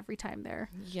around every time they're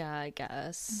I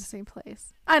guess in the same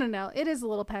place. I don't know. It is a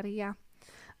little petty, yeah.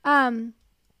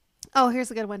 Here's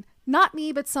a good one. Not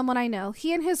me, but someone I know.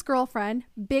 He and his girlfriend,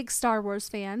 big Star Wars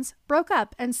fans, broke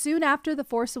up, and soon after The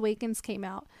Force Awakens came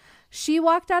out. She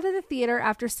walked out of the theater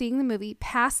after seeing the movie,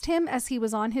 past him as he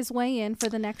was on his way in for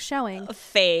the next showing.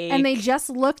 Fake. And they just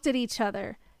looked at each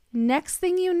other. Next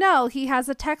thing you know, he has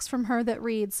a text from her that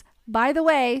reads, "By the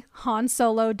way, Han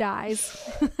Solo dies."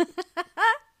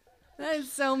 That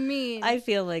is so mean. I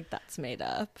feel like that's made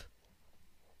up.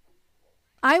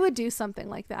 I would do something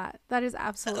like that. That is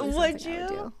absolutely something Would you? I would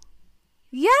do.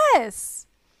 Yes.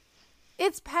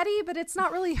 It's petty, but it's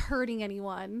not really hurting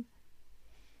anyone.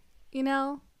 You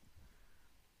know?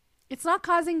 It's not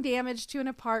causing damage to an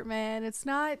apartment. It's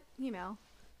not,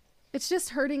 it's just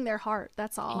hurting their heart.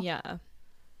 That's all. Yeah.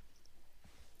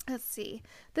 Let's see.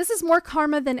 This is more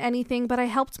karma than anything, but I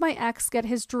helped my ex get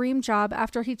his dream job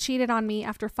after he cheated on me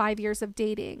after 5 years of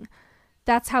dating.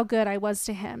 That's how good I was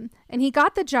to him. And he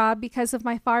got the job because of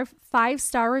my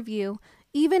 5-star review,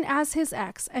 even as his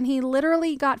ex, and he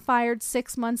literally got fired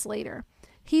 6 months later.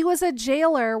 He was a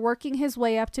jailer working his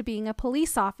way up to being a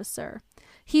police officer.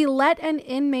 He let an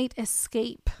inmate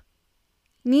escape.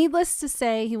 Needless to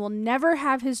say, he will never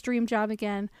have his dream job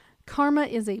again. Karma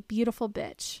is a beautiful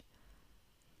bitch.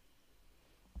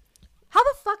 How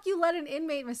the fuck you let an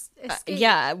inmate escape?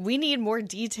 Yeah, we need more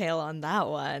detail on that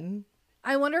one.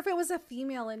 I wonder if it was a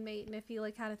female inmate and if he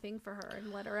like had a thing for her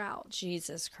and let her out.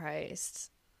 Jesus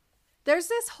Christ. There's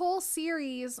this whole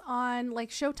series on like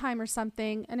Showtime or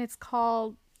something, and it's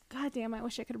called, God damn, I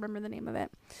wish I could remember the name of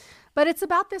it. But it's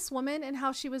about this woman and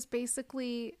how she was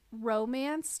basically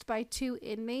romanced by two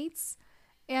inmates,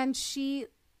 and she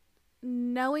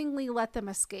knowingly let them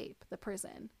escape the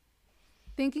prison,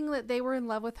 thinking that they were in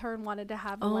love with her and wanted to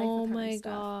have a life with her. Oh my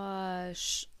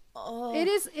gosh. Oh.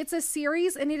 It's a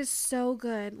series, and it is so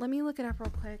good. Let me look it up real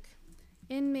quick.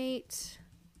 Inmate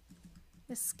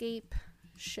escape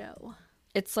show.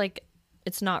 It's like,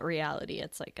 it's not reality.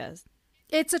 It's like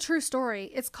it's a true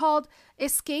story. It's called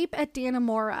Escape at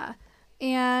Dannemora,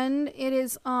 and it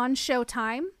is on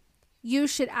Showtime. You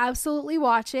should absolutely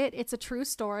watch it. It's a true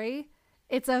story.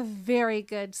 It's a very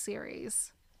good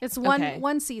series. It's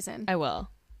one season. I will.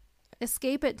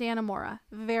 Escape at Dannemora.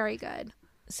 Very good.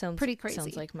 Sounds pretty crazy.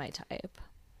 Sounds like my type.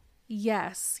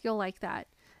 Yes, you'll like that.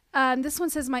 This one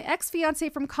says, my ex-fiance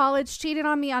from college cheated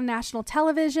on me on national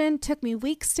television. Took me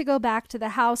weeks to go back to the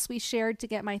house we shared to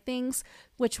get my things,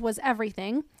 which was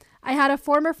everything. I had a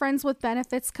former friends with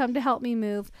benefits come to help me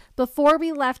move. Before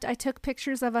we left, I took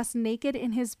pictures of us naked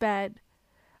in his bed.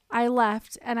 I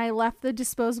left the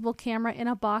disposable camera in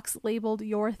a box labeled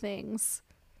your things.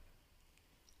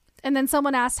 And then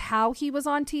someone asked how he was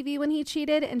on TV when he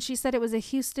cheated, and she said it was a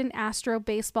Houston Astro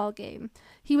baseball game.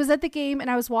 He was at the game, and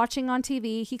I was watching on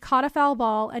TV. He caught a foul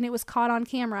ball, and it was caught on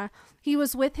camera. He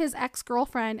was with his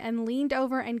ex-girlfriend and leaned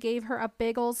over and gave her a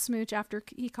big old smooch after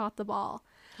he caught the ball.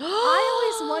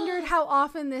 I always wondered how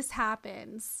often this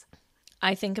happens.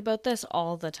 I think about this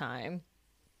all the time.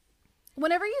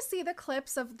 Whenever you see the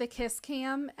clips of the kiss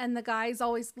cam, and the guys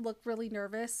always look really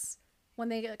nervous when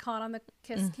they get caught on the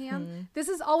kiss cam, this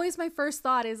is always my first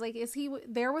thought is like, is he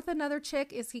there with another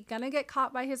chick? Is he gonna get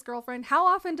caught by his girlfriend? How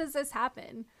often does this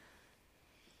happen?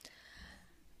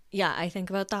 Yeah, I think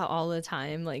about that all the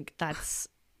time. Like, that's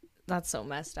so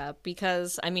messed up,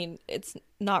 because I mean, it's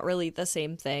not really the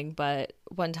same thing, but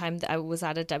one time I was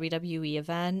at a WWE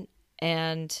event,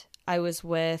 and I was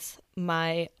with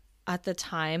my, at the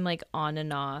time, like on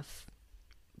and off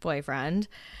boyfriend,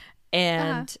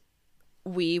 and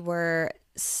we were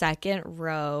second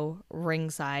row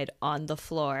ringside on the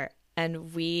floor,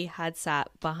 and we had sat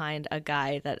behind a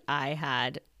guy that I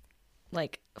had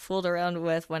like fooled around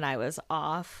with when I was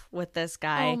off with this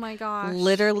guy. Oh my gosh.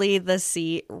 Literally the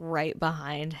seat right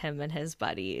behind him and his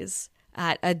buddies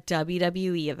at a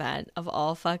WWE event of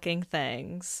all fucking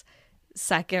things.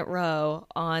 Second row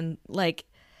on like,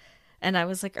 and I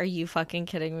was like, are you fucking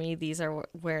kidding me? These are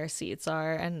where seats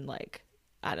are. And like,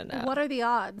 I don't know. What are the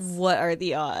odds? What are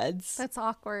the odds? That's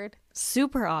awkward.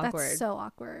 Super awkward. That's so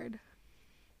awkward.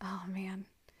 Oh, man.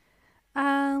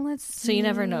 Let's see. So you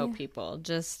never know, people.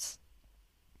 Just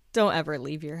don't ever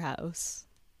leave your house.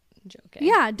 I'm joking.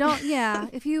 Yeah, don't. Yeah.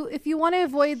 If you want to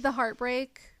avoid the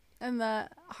heartbreak and the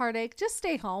heartache, just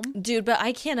stay home. Dude, but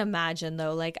I can't imagine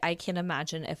though. Like, I can't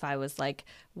imagine if I was like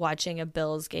watching a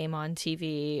Bills game on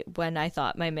TV when I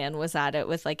thought my man was at it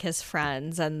with like his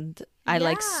friends, and I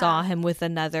like saw him with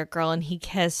another girl and he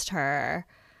kissed her.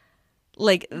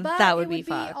 Like, but that would be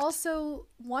fucked. Be also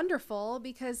wonderful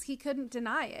because he couldn't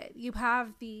deny it. You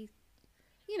have the,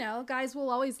 you know, guys will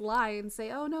always lie and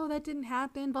say, oh no, that didn't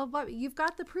happen, blah, blah, blah. You've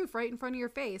got the proof right in front of your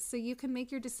face, so you can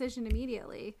make your decision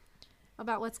immediately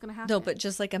about what's going to happen. No, but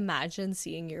just like imagine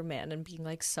seeing your man and being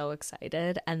like so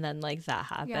excited, and then like that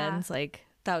happens. Like,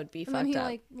 that would be fucked up. And then he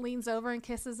like leans over and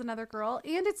kisses another girl,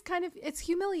 and it's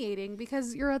humiliating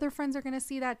because your other friends are going to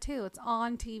see that too. It's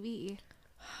on TV.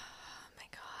 Oh my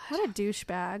god. What a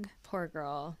douchebag. Poor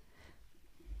girl.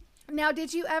 Now,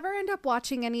 did you ever end up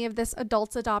watching any of this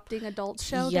adults adopting adults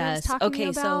show yes. that I was talking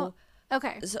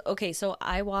about? So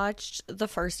I watched the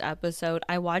first episode.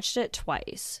 I watched it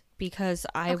twice because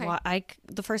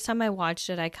the first time I watched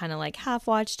it, I kind of like half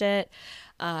watched it.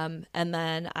 And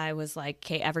then I was like,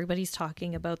 okay, everybody's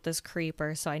talking about this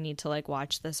creeper, so I need to like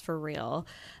watch this for real.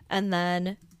 And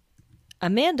then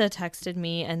Amanda texted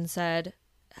me and said,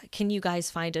 can you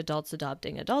guys find adults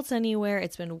adopting adults anywhere?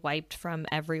 It's been wiped from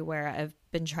everywhere. I've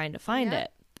been trying to find it,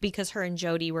 because her and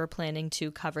Jody were planning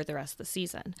to cover the rest of the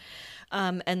season.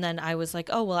 And then I was like,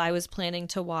 oh, well, I was planning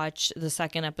to watch the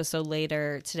second episode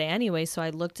later today anyway. So I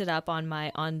looked it up on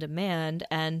my on demand,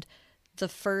 and the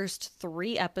first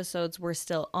 3 episodes were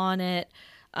still on it.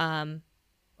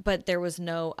 But there was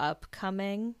no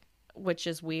upcoming, which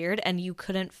is weird. And you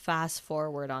couldn't fast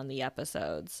forward on the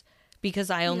episodes,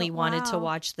 because I only wanted to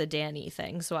watch the Danny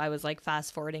thing. So I was like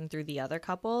fast forwarding through the other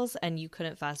couples, and you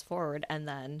couldn't fast forward. And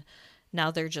then now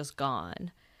they're just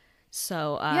gone.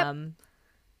 So,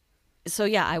 so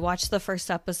yeah, I watched the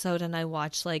first episode, and I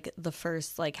watched like the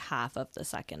first like half of the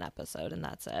second episode, and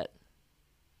that's it.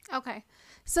 Okay.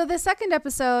 So the second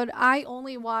episode, I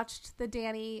only watched the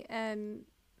Danny and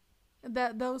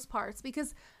those parts,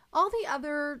 because all the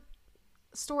other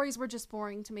stories were just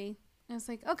boring to me. And it's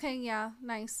like, okay, yeah,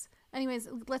 nice. Anyways,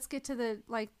 let's get to the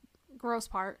like gross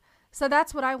part. So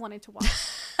that's what I wanted to watch.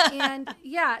 And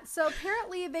yeah, so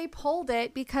apparently they pulled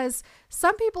it because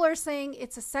some people are saying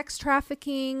it's a sex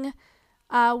trafficking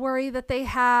worry that they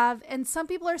have, and some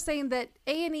people are saying that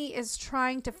A&E is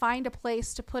trying to find a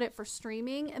place to put it for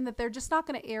streaming, and that they're just not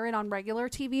going to air it on regular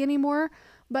TV anymore,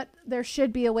 but there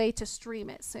should be a way to stream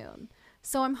it soon.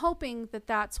 So I'm hoping that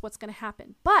that's what's going to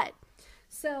happen. But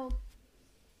so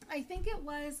I think it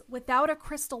was Without a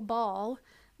Crystal Ball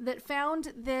that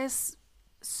found this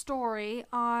story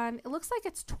on, it looks like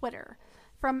it's Twitter,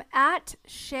 from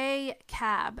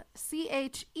 @SheyCab,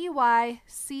 CheyCab.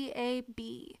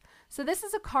 So this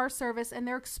is a car service, and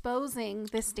they're exposing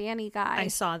this Danny guy. I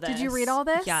saw this. Did you read all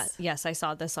this? Yeah. Yes, I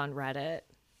saw this on Reddit.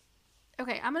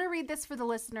 Okay, I'm going to read this for the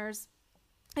listeners.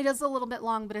 It is a little bit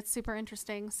long, but it's super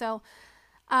interesting. So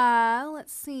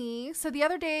let's see. So the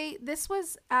other day, this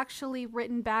was actually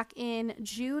written back in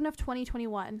June of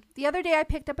 2021. The other day, I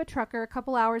picked up a trucker a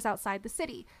couple hours outside the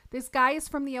city. This guy is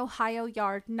from the Ohio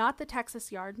yard, not the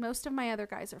Texas yard most of my other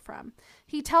guys are from.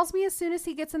 He tells me as soon as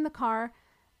he gets in the car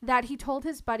that he told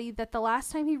his buddy that the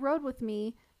last time he rode with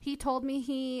me, he told me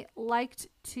he liked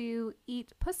to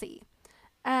eat pussy,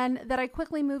 and that I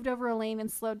quickly moved over a lane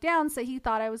and slowed down, so he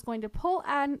thought I was going to pull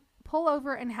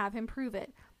over and have him prove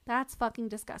it. That's fucking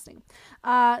disgusting.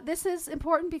 This is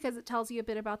important because it tells you a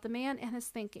bit about the man and his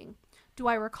thinking. Do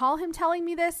I recall him telling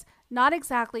me this? Not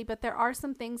exactly, but there are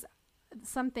some things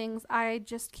I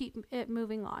just keep it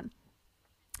moving on.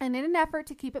 And in an effort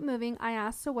to keep it moving, I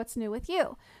asked, so what's new with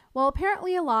you? Well,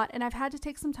 apparently a lot, and I've had to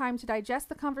take some time to digest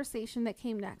the conversation that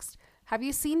came next. Have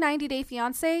you seen 90 Day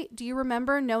Fiancé? Do you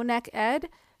remember No Neck Ed?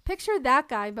 Picture that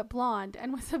guy, but blonde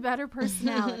and with a better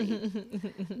personality.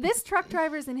 This truck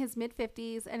driver is in his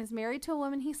mid-50s and is married to a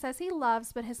woman he says he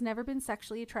loves but has never been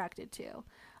sexually attracted to.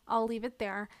 I'll leave it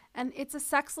there. And it's a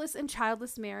sexless and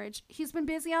childless marriage. He's been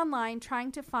busy online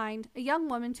trying to find a young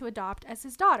woman to adopt as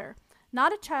his daughter.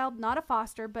 Not a child, not a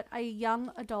foster, but a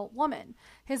young adult woman.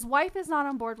 His wife is not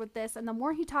on board with this, and the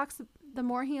more he talks, the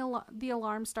more the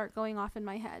alarms start going off in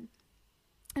my head.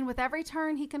 And with every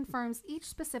turn, he confirms each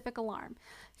specific alarm.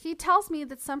 He tells me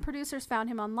that some producers found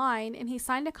him online, and he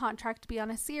signed a contract to be on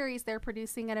a series they're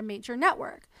producing at a major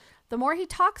network. The more he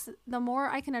talks, the more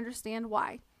I can understand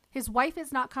why. His wife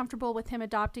is not comfortable with him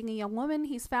adopting a young woman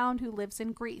he's found who lives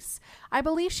in Greece. I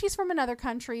believe she's from another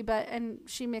country, and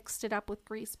she mixed it up with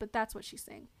Greece, but that's what she's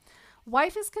saying.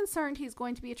 Wife is concerned he's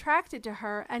going to be attracted to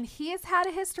her, and he has had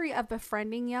a history of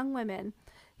befriending young women.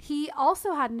 He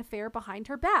also had an affair behind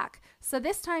her back, so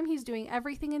this time he's doing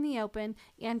everything in the open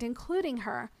and including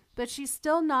her, but she's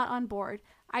still not on board.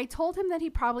 I told him that he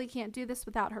probably can't do this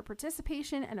without her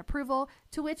participation and approval,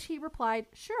 to which he replied,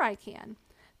 "Sure I can."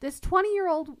 This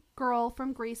 20-year-old girl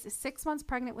from Greece is 6 months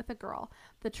pregnant with a girl.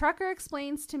 The trucker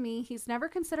explains to me he's never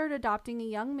considered adopting a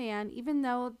young man, even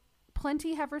though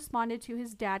plenty have responded to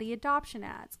his daddy adoption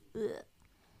ads.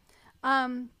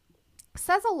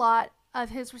 Says a lot of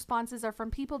his responses are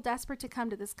from people desperate to come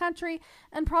to this country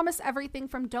and promise everything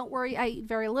from "don't worry, I eat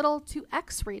very little" to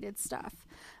X-rated stuff.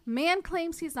 Man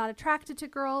claims he's not attracted to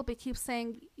girl, but keeps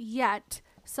saying "yet."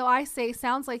 So I say,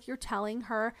 sounds like you're telling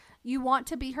her you want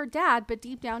to be her dad, but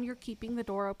deep down you're keeping the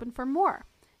door open for more.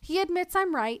 He admits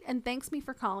I'm right and thanks me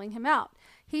for calling him out.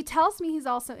 He tells me he's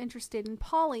also interested in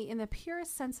poly in the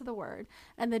purest sense of the word.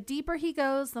 And the deeper he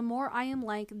goes, the more I am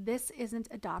like, this isn't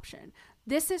adoption.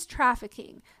 This is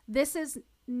trafficking. This is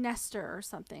Nestor or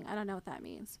something. I don't know what that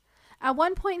means. At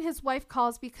one point, his wife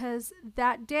calls because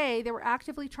that day they were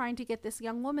actively trying to get this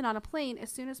young woman on a plane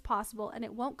as soon as possible, and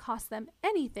it won't cost them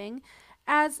anything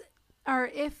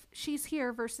if she's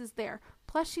here versus there.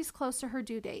 Plus, she's close to her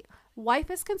due date. Wife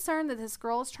is concerned that this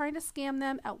girl is trying to scam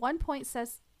them. At one point,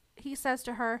 he says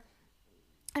to her,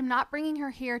 "I'm not bringing her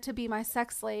here to be my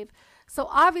sex slave." So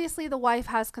obviously the wife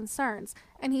has concerns,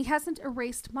 and he hasn't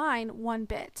erased mine one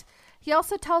bit. He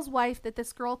also tells wife that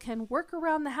this girl can work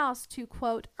around the house to,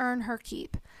 quote, earn her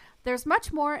keep. There's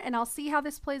much more, and I'll see how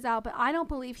this plays out, but I don't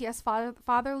believe he has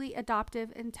fatherly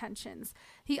adoptive intentions.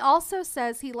 He also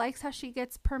says he likes how she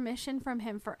gets permission from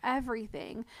him for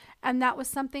everything, and that was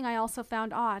something I also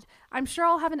found odd. I'm sure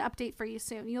I'll have an update for you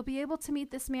soon. You'll be able to meet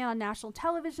this man on national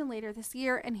television later this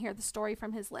year and hear the story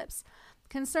from his lips.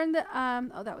 Concerned that,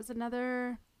 that was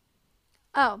another,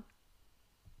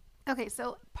 okay,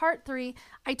 so part 3,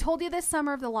 I told you this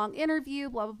summer of the long interview,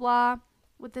 blah, blah, blah.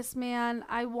 With this man,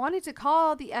 I wanted to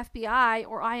call the FBI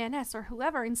or INS or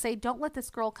whoever and say, don't let this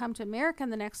girl come to America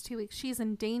in the next 2 weeks. She's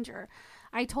in danger.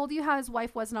 I told you how his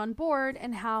wife wasn't on board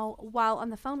and how, while on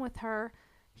the phone with her,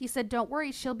 He said, "Don't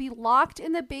worry, she'll be locked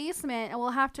in the basement and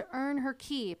will have to earn her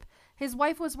keep." His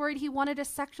wife was worried he wanted a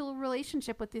sexual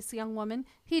relationship with this young woman.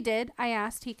 He did. I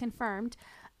asked. He confirmed.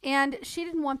 And she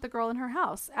didn't want the girl in her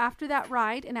house. After that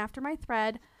ride and after my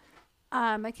thread,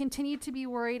 I continued to be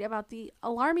worried about the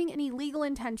alarming and illegal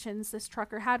intentions this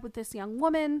trucker had with this young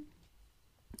woman.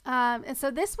 And so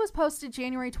this was posted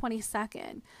January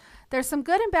 22nd. There's some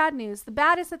good and bad news. The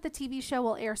bad is that the TV show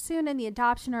will air soon and the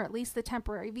adoption, or at least the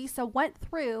temporary visa, went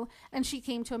through and she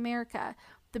came to America.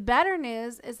 The better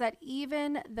news is that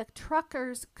even the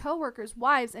trucker's co-workers'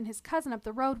 wives and his cousin up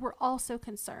the road were also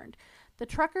concerned. The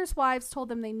truckers' wives told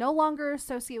them they no longer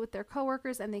associate with their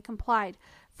co-workers, and they complied.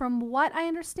 From what I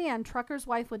understand, trucker's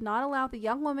wife would not allow the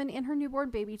young woman and her newborn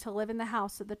baby to live in the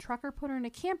house, so the trucker put her in a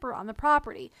camper on the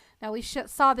property. Now, we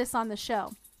saw this on the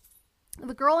show.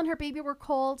 The girl and her baby were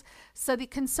cold, so the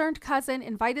concerned cousin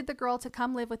invited the girl to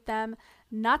come live with them.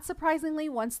 Not surprisingly,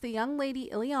 once the young lady,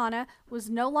 Ileana, was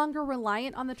no longer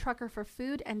reliant on the trucker for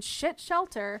food and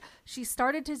shelter, she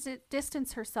started to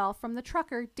distance herself from the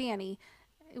trucker, Danny.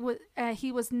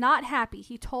 He was not happy.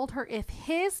 He told her if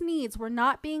his needs were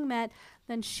not being met,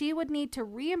 then she would need to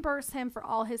reimburse him for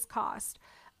all his cost.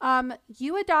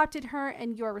 You adopted her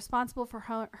and you're responsible for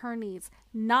her needs,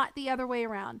 not the other way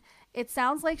around. It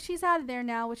sounds like she's out of there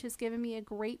now, which has given me a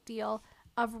great deal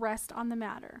of rest on the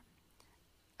matter.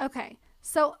 Okay,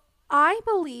 so I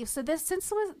believe, since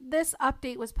this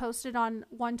update was posted on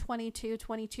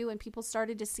 1/22/22 and people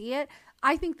started to see it,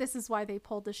 I think this is why they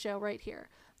pulled the show right here.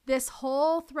 This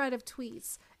whole thread of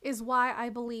tweets is why I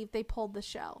believe they pulled the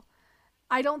show.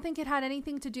 I don't think it had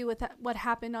anything to do with what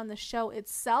happened on the show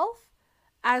itself,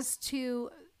 as to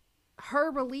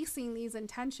her releasing these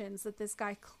intentions that this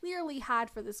guy clearly had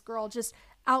for this girl, just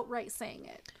outright saying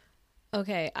it.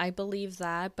 Okay, I believe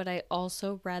that, but I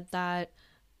also read that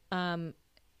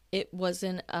it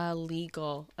wasn't a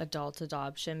legal adult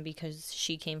adoption because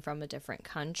she came from a different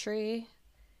country,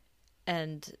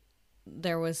 and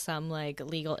there was some like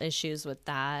legal issues with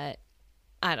that.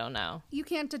 I don't know. You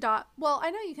can't adopt. Well, I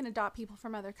know you can adopt people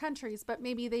from other countries, but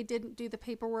maybe they didn't do the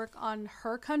paperwork on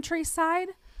her country's side,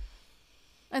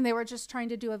 and they were just trying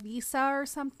to do a visa or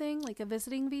something, like a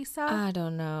visiting visa. I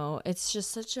don't know. It's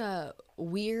just such a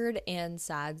weird and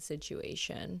sad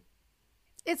situation.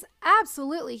 It's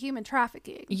absolutely human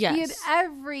trafficking. Yes. He had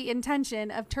every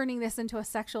intention of turning this into a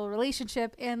sexual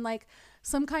relationship and like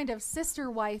some kind of sister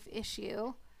wife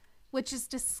issue, which is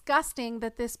disgusting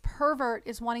that this pervert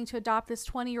is wanting to adopt this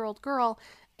 20-year-old girl,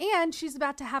 and she's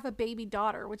about to have a baby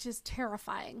daughter, which is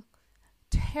terrifying.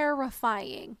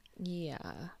 Terrifying.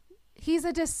 Yeah. He's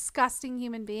a disgusting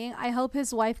human being. I hope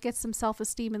his wife gets some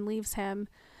self-esteem and leaves him.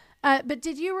 But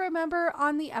did you remember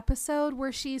on the episode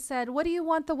where she said, "What do you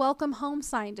want the welcome home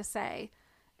sign to say?"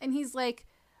 And he's like,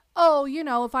 "Oh,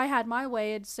 if I had my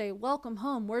way, I'd say, 'Welcome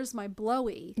home, where's my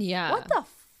blowy?'" Yeah. What the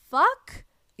fuck?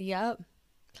 Yep.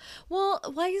 Well,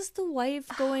 why is the wife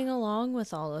going along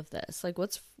with all of this? Like,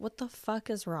 what the fuck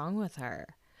is wrong with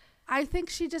her? I think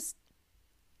she just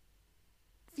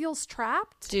feels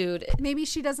trapped. Dude. Maybe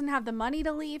she doesn't have the money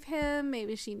to leave him.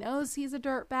 Maybe she knows he's a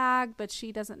dirtbag, but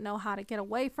she doesn't know how to get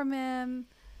away from him.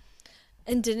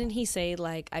 And didn't he say,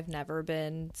 like, I've never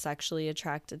been sexually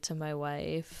attracted to my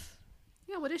wife?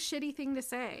 Yeah, what a shitty thing to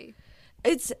say.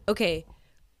 It's, okay,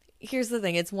 here's the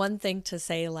thing. It's one thing to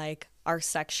say, like, our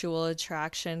sexual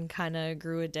attraction kind of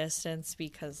grew a distance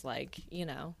because, like,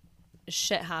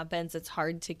 shit happens. It's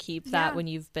hard to keep that when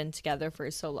you've been together for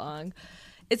so long.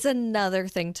 It's another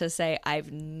thing to say,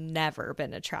 I've never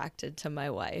been attracted to my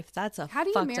wife. That's a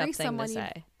fucked up thing to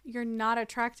say. You're not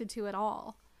attracted to at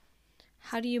all?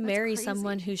 How do you marry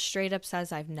someone who straight up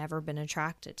says, I've never been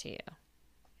attracted to you?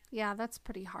 Yeah, that's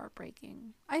pretty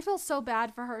heartbreaking. I feel so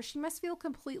bad for her. She must feel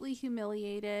completely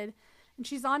humiliated. And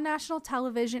she's on national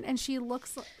television and she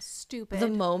looks stupid. The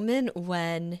moment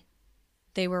when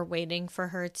they were waiting for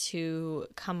her to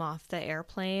come off the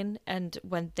airplane, and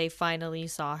when they finally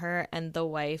saw her and the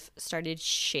wife started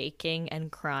shaking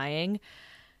and crying,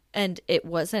 and it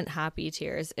wasn't happy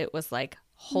tears, it was like,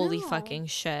 holy fucking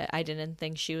shit, I didn't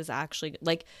think she was actually,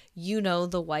 like,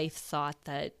 the wife thought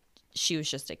that she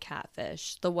was just a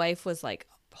catfish. The wife was like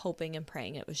hoping and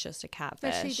praying it was just a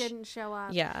catfish. But she didn't show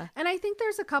up. Yeah. And I think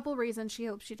there's a couple reasons she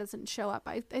hopes she doesn't show up.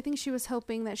 I think she was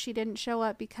hoping that she didn't show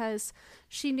up because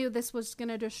she knew this was going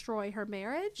to destroy her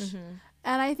marriage. Mm-hmm.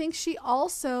 And I think she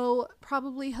also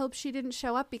probably hoped she didn't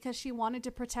show up because she wanted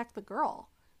to protect the girl.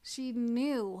 She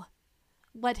knew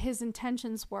what his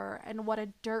intentions were and what a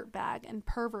dirtbag and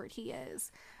pervert he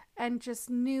is, and just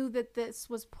knew that this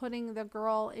was putting the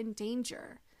girl in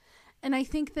danger. And I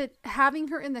think that having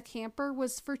her in the camper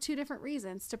was for two different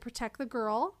reasons: to protect the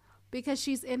girl because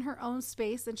she's in her own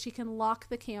space and she can lock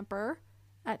the camper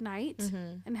at night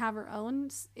and have her own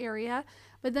area,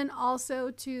 but then also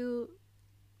to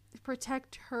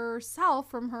protect herself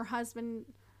from her husband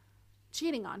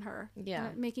cheating on her,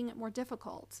 making it more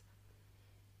difficult.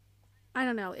 I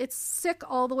don't know. It's sick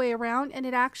all the way around, and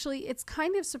it's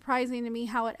kind of surprising to me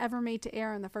how it ever made to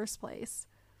air in the first place.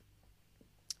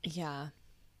 Yeah.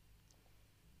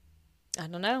 I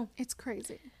don't know. It's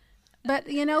crazy. But,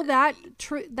 you know, that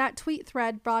tweet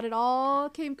thread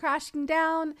came crashing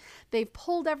down. They've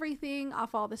pulled everything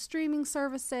off all the streaming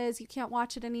services. You can't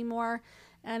watch it anymore.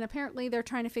 And apparently they're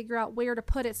trying to figure out where to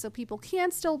put it so people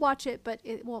can still watch it, but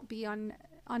it won't be on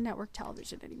network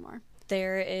television anymore.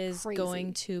 There is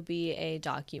going to be a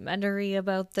documentary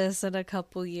about this in a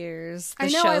couple years. The I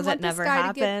know, show that never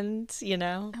happened, you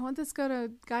know? I want this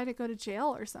guy to go to jail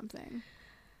or something.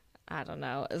 I don't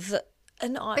know.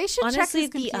 They should honestly,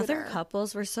 check his the other computer.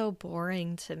 couples were so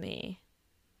boring to me.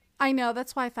 I know.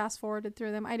 That's why I fast forwarded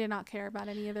through them. I did not care about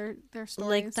any of their stories.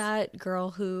 Like that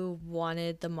girl who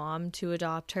wanted the mom to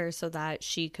adopt her so that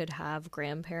she could have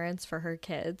grandparents for her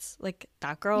kids. Like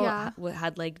that girl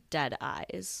had like dead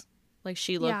eyes. Like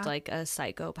she looked like a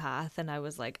psychopath. And I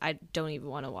was like, I don't even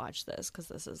want to watch this because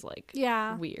this is like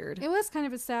weird. It was kind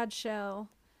of a sad show.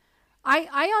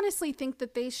 I honestly think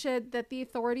that the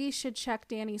authorities should check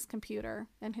Danny's computer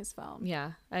and his phone.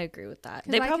 Yeah, I agree with that.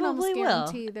 They probably will.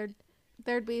 Guarantee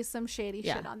there'd be some shady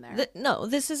shit on there. No,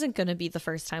 this isn't going to be the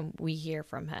first time we hear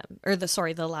from him, or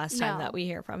the last time that we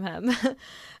hear from him.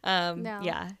 No.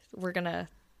 Yeah,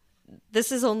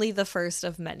 this is only the first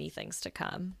of many things to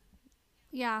come.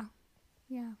 Yeah.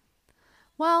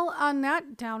 Well, on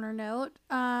that downer note,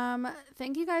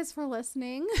 thank you guys for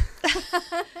listening.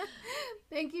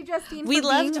 Thank you, Justine. We for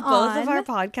left being both on. of our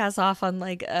podcasts off on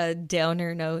like a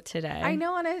downer note today. I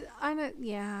know,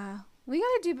 yeah.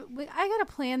 I gotta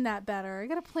plan that better. I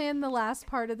gotta plan the last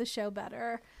part of the show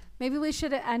better. Maybe we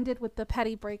should have ended with the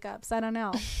petty breakups. I don't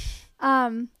know.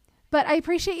 But I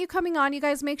appreciate you coming on. You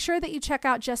guys, make sure that you check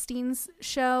out Justine's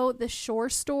show, The Shore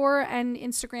Store, and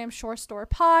Instagram Shore Store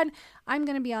Pod. I'm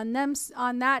going to be on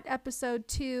that episode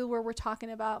too, where we're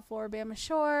talking about Floribama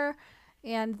Shore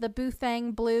and the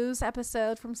Boothang Blues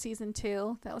episode from season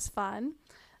 2. That was fun.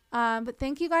 But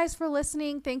thank you guys for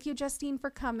listening. Thank you, Justine, for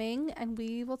coming, and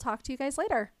we will talk to you guys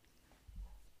later.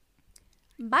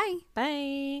 Bye.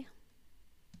 Bye.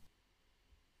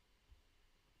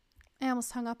 I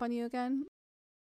almost hung up on you again.